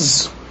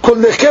says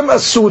kolechem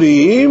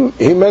asurim,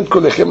 he meant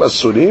kolechem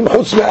asurim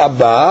chutz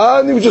me'abba,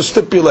 and he was just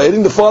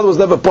stipulating. The father was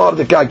never part of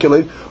the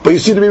calculate, but you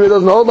see the Bible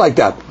doesn't hold like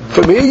that.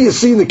 From here you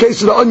see in the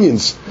case of the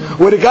onions,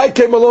 where the guy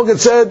came along and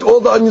said all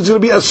the onions are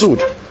going to be asur.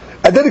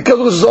 And then it comes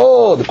and says,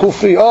 oh, the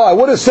kufri, I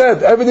would have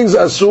said everything's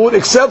asur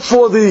except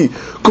for the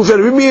kufri.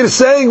 Rabbi Meir is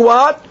saying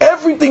what?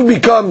 Everything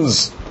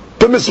becomes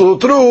permissible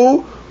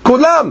through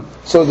kulam.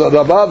 So the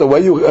Rabbah, the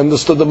way you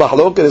understood the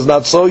mahlok, it is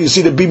not so. You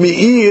see the Rabbi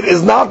Meir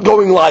is not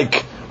going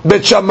like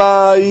Bet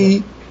Shammai.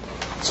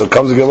 So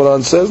comes the Gemara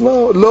and says,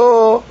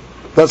 no,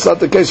 that's not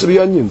the case of the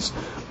onions.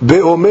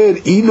 Be'omer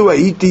ilu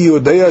ha'iti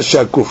yodea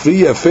sha'kufri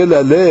yafeh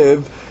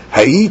lalev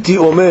הייתי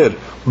אומר,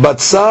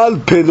 בצל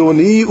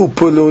פלוני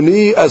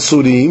ופלוני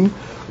אסורים,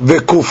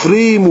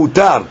 וכופרי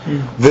מותר,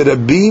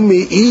 ורבי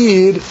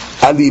מאיר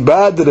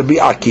אליבא דרבי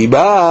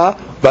עקיבא,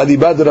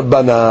 ואליבא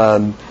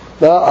דרבנן.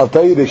 Now, I'll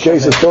tell you the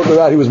case is talking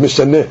about he was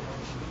mishaneh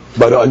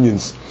by the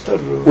onions.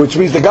 Which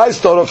means the guy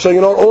started off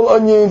saying, all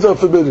onions are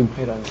forbidden.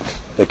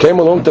 They came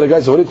along to the guy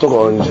and said, what are you talking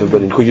about onions are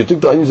forbidden? Because you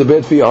think the onions are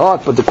bad for your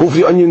heart, but the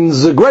kufri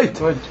onions are great.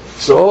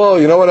 So,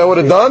 you know what I would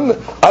have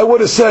done? I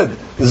would have said,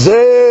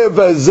 Zeh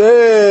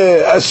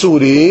v'zeh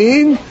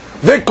asurin,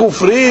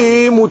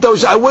 v'kufri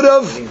mutav. I would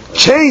have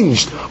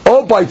changed.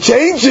 Oh, by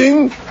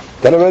changing,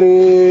 then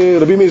already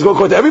Rabbi Meir is going to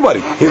quote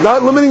everybody. He's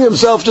not limiting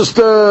himself just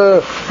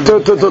to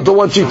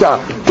one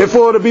shita.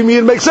 Therefore, Rabbi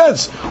Meir makes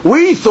sense.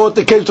 We thought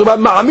the case was about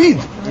Ma'amid.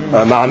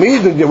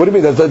 Ma'amid, what do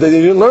you mean? They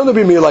didn't learn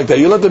Rabbi Meir like that.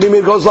 You learn Rabbi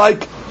Meir goes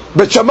like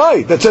Bet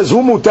Shammai, that says,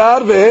 Hu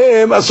mutar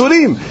vehem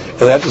asurim.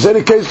 And I have to say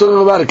the case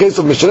talking about a case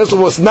of Mishnah, so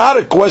was not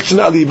a question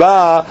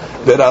aliba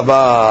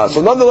Rabba.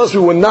 So nonetheless,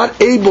 we were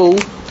not able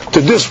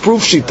to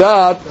disprove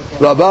shitat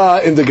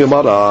Rabba in the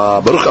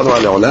Gemara. Baruch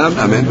Adonai Le'olam.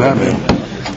 Amen. Amen.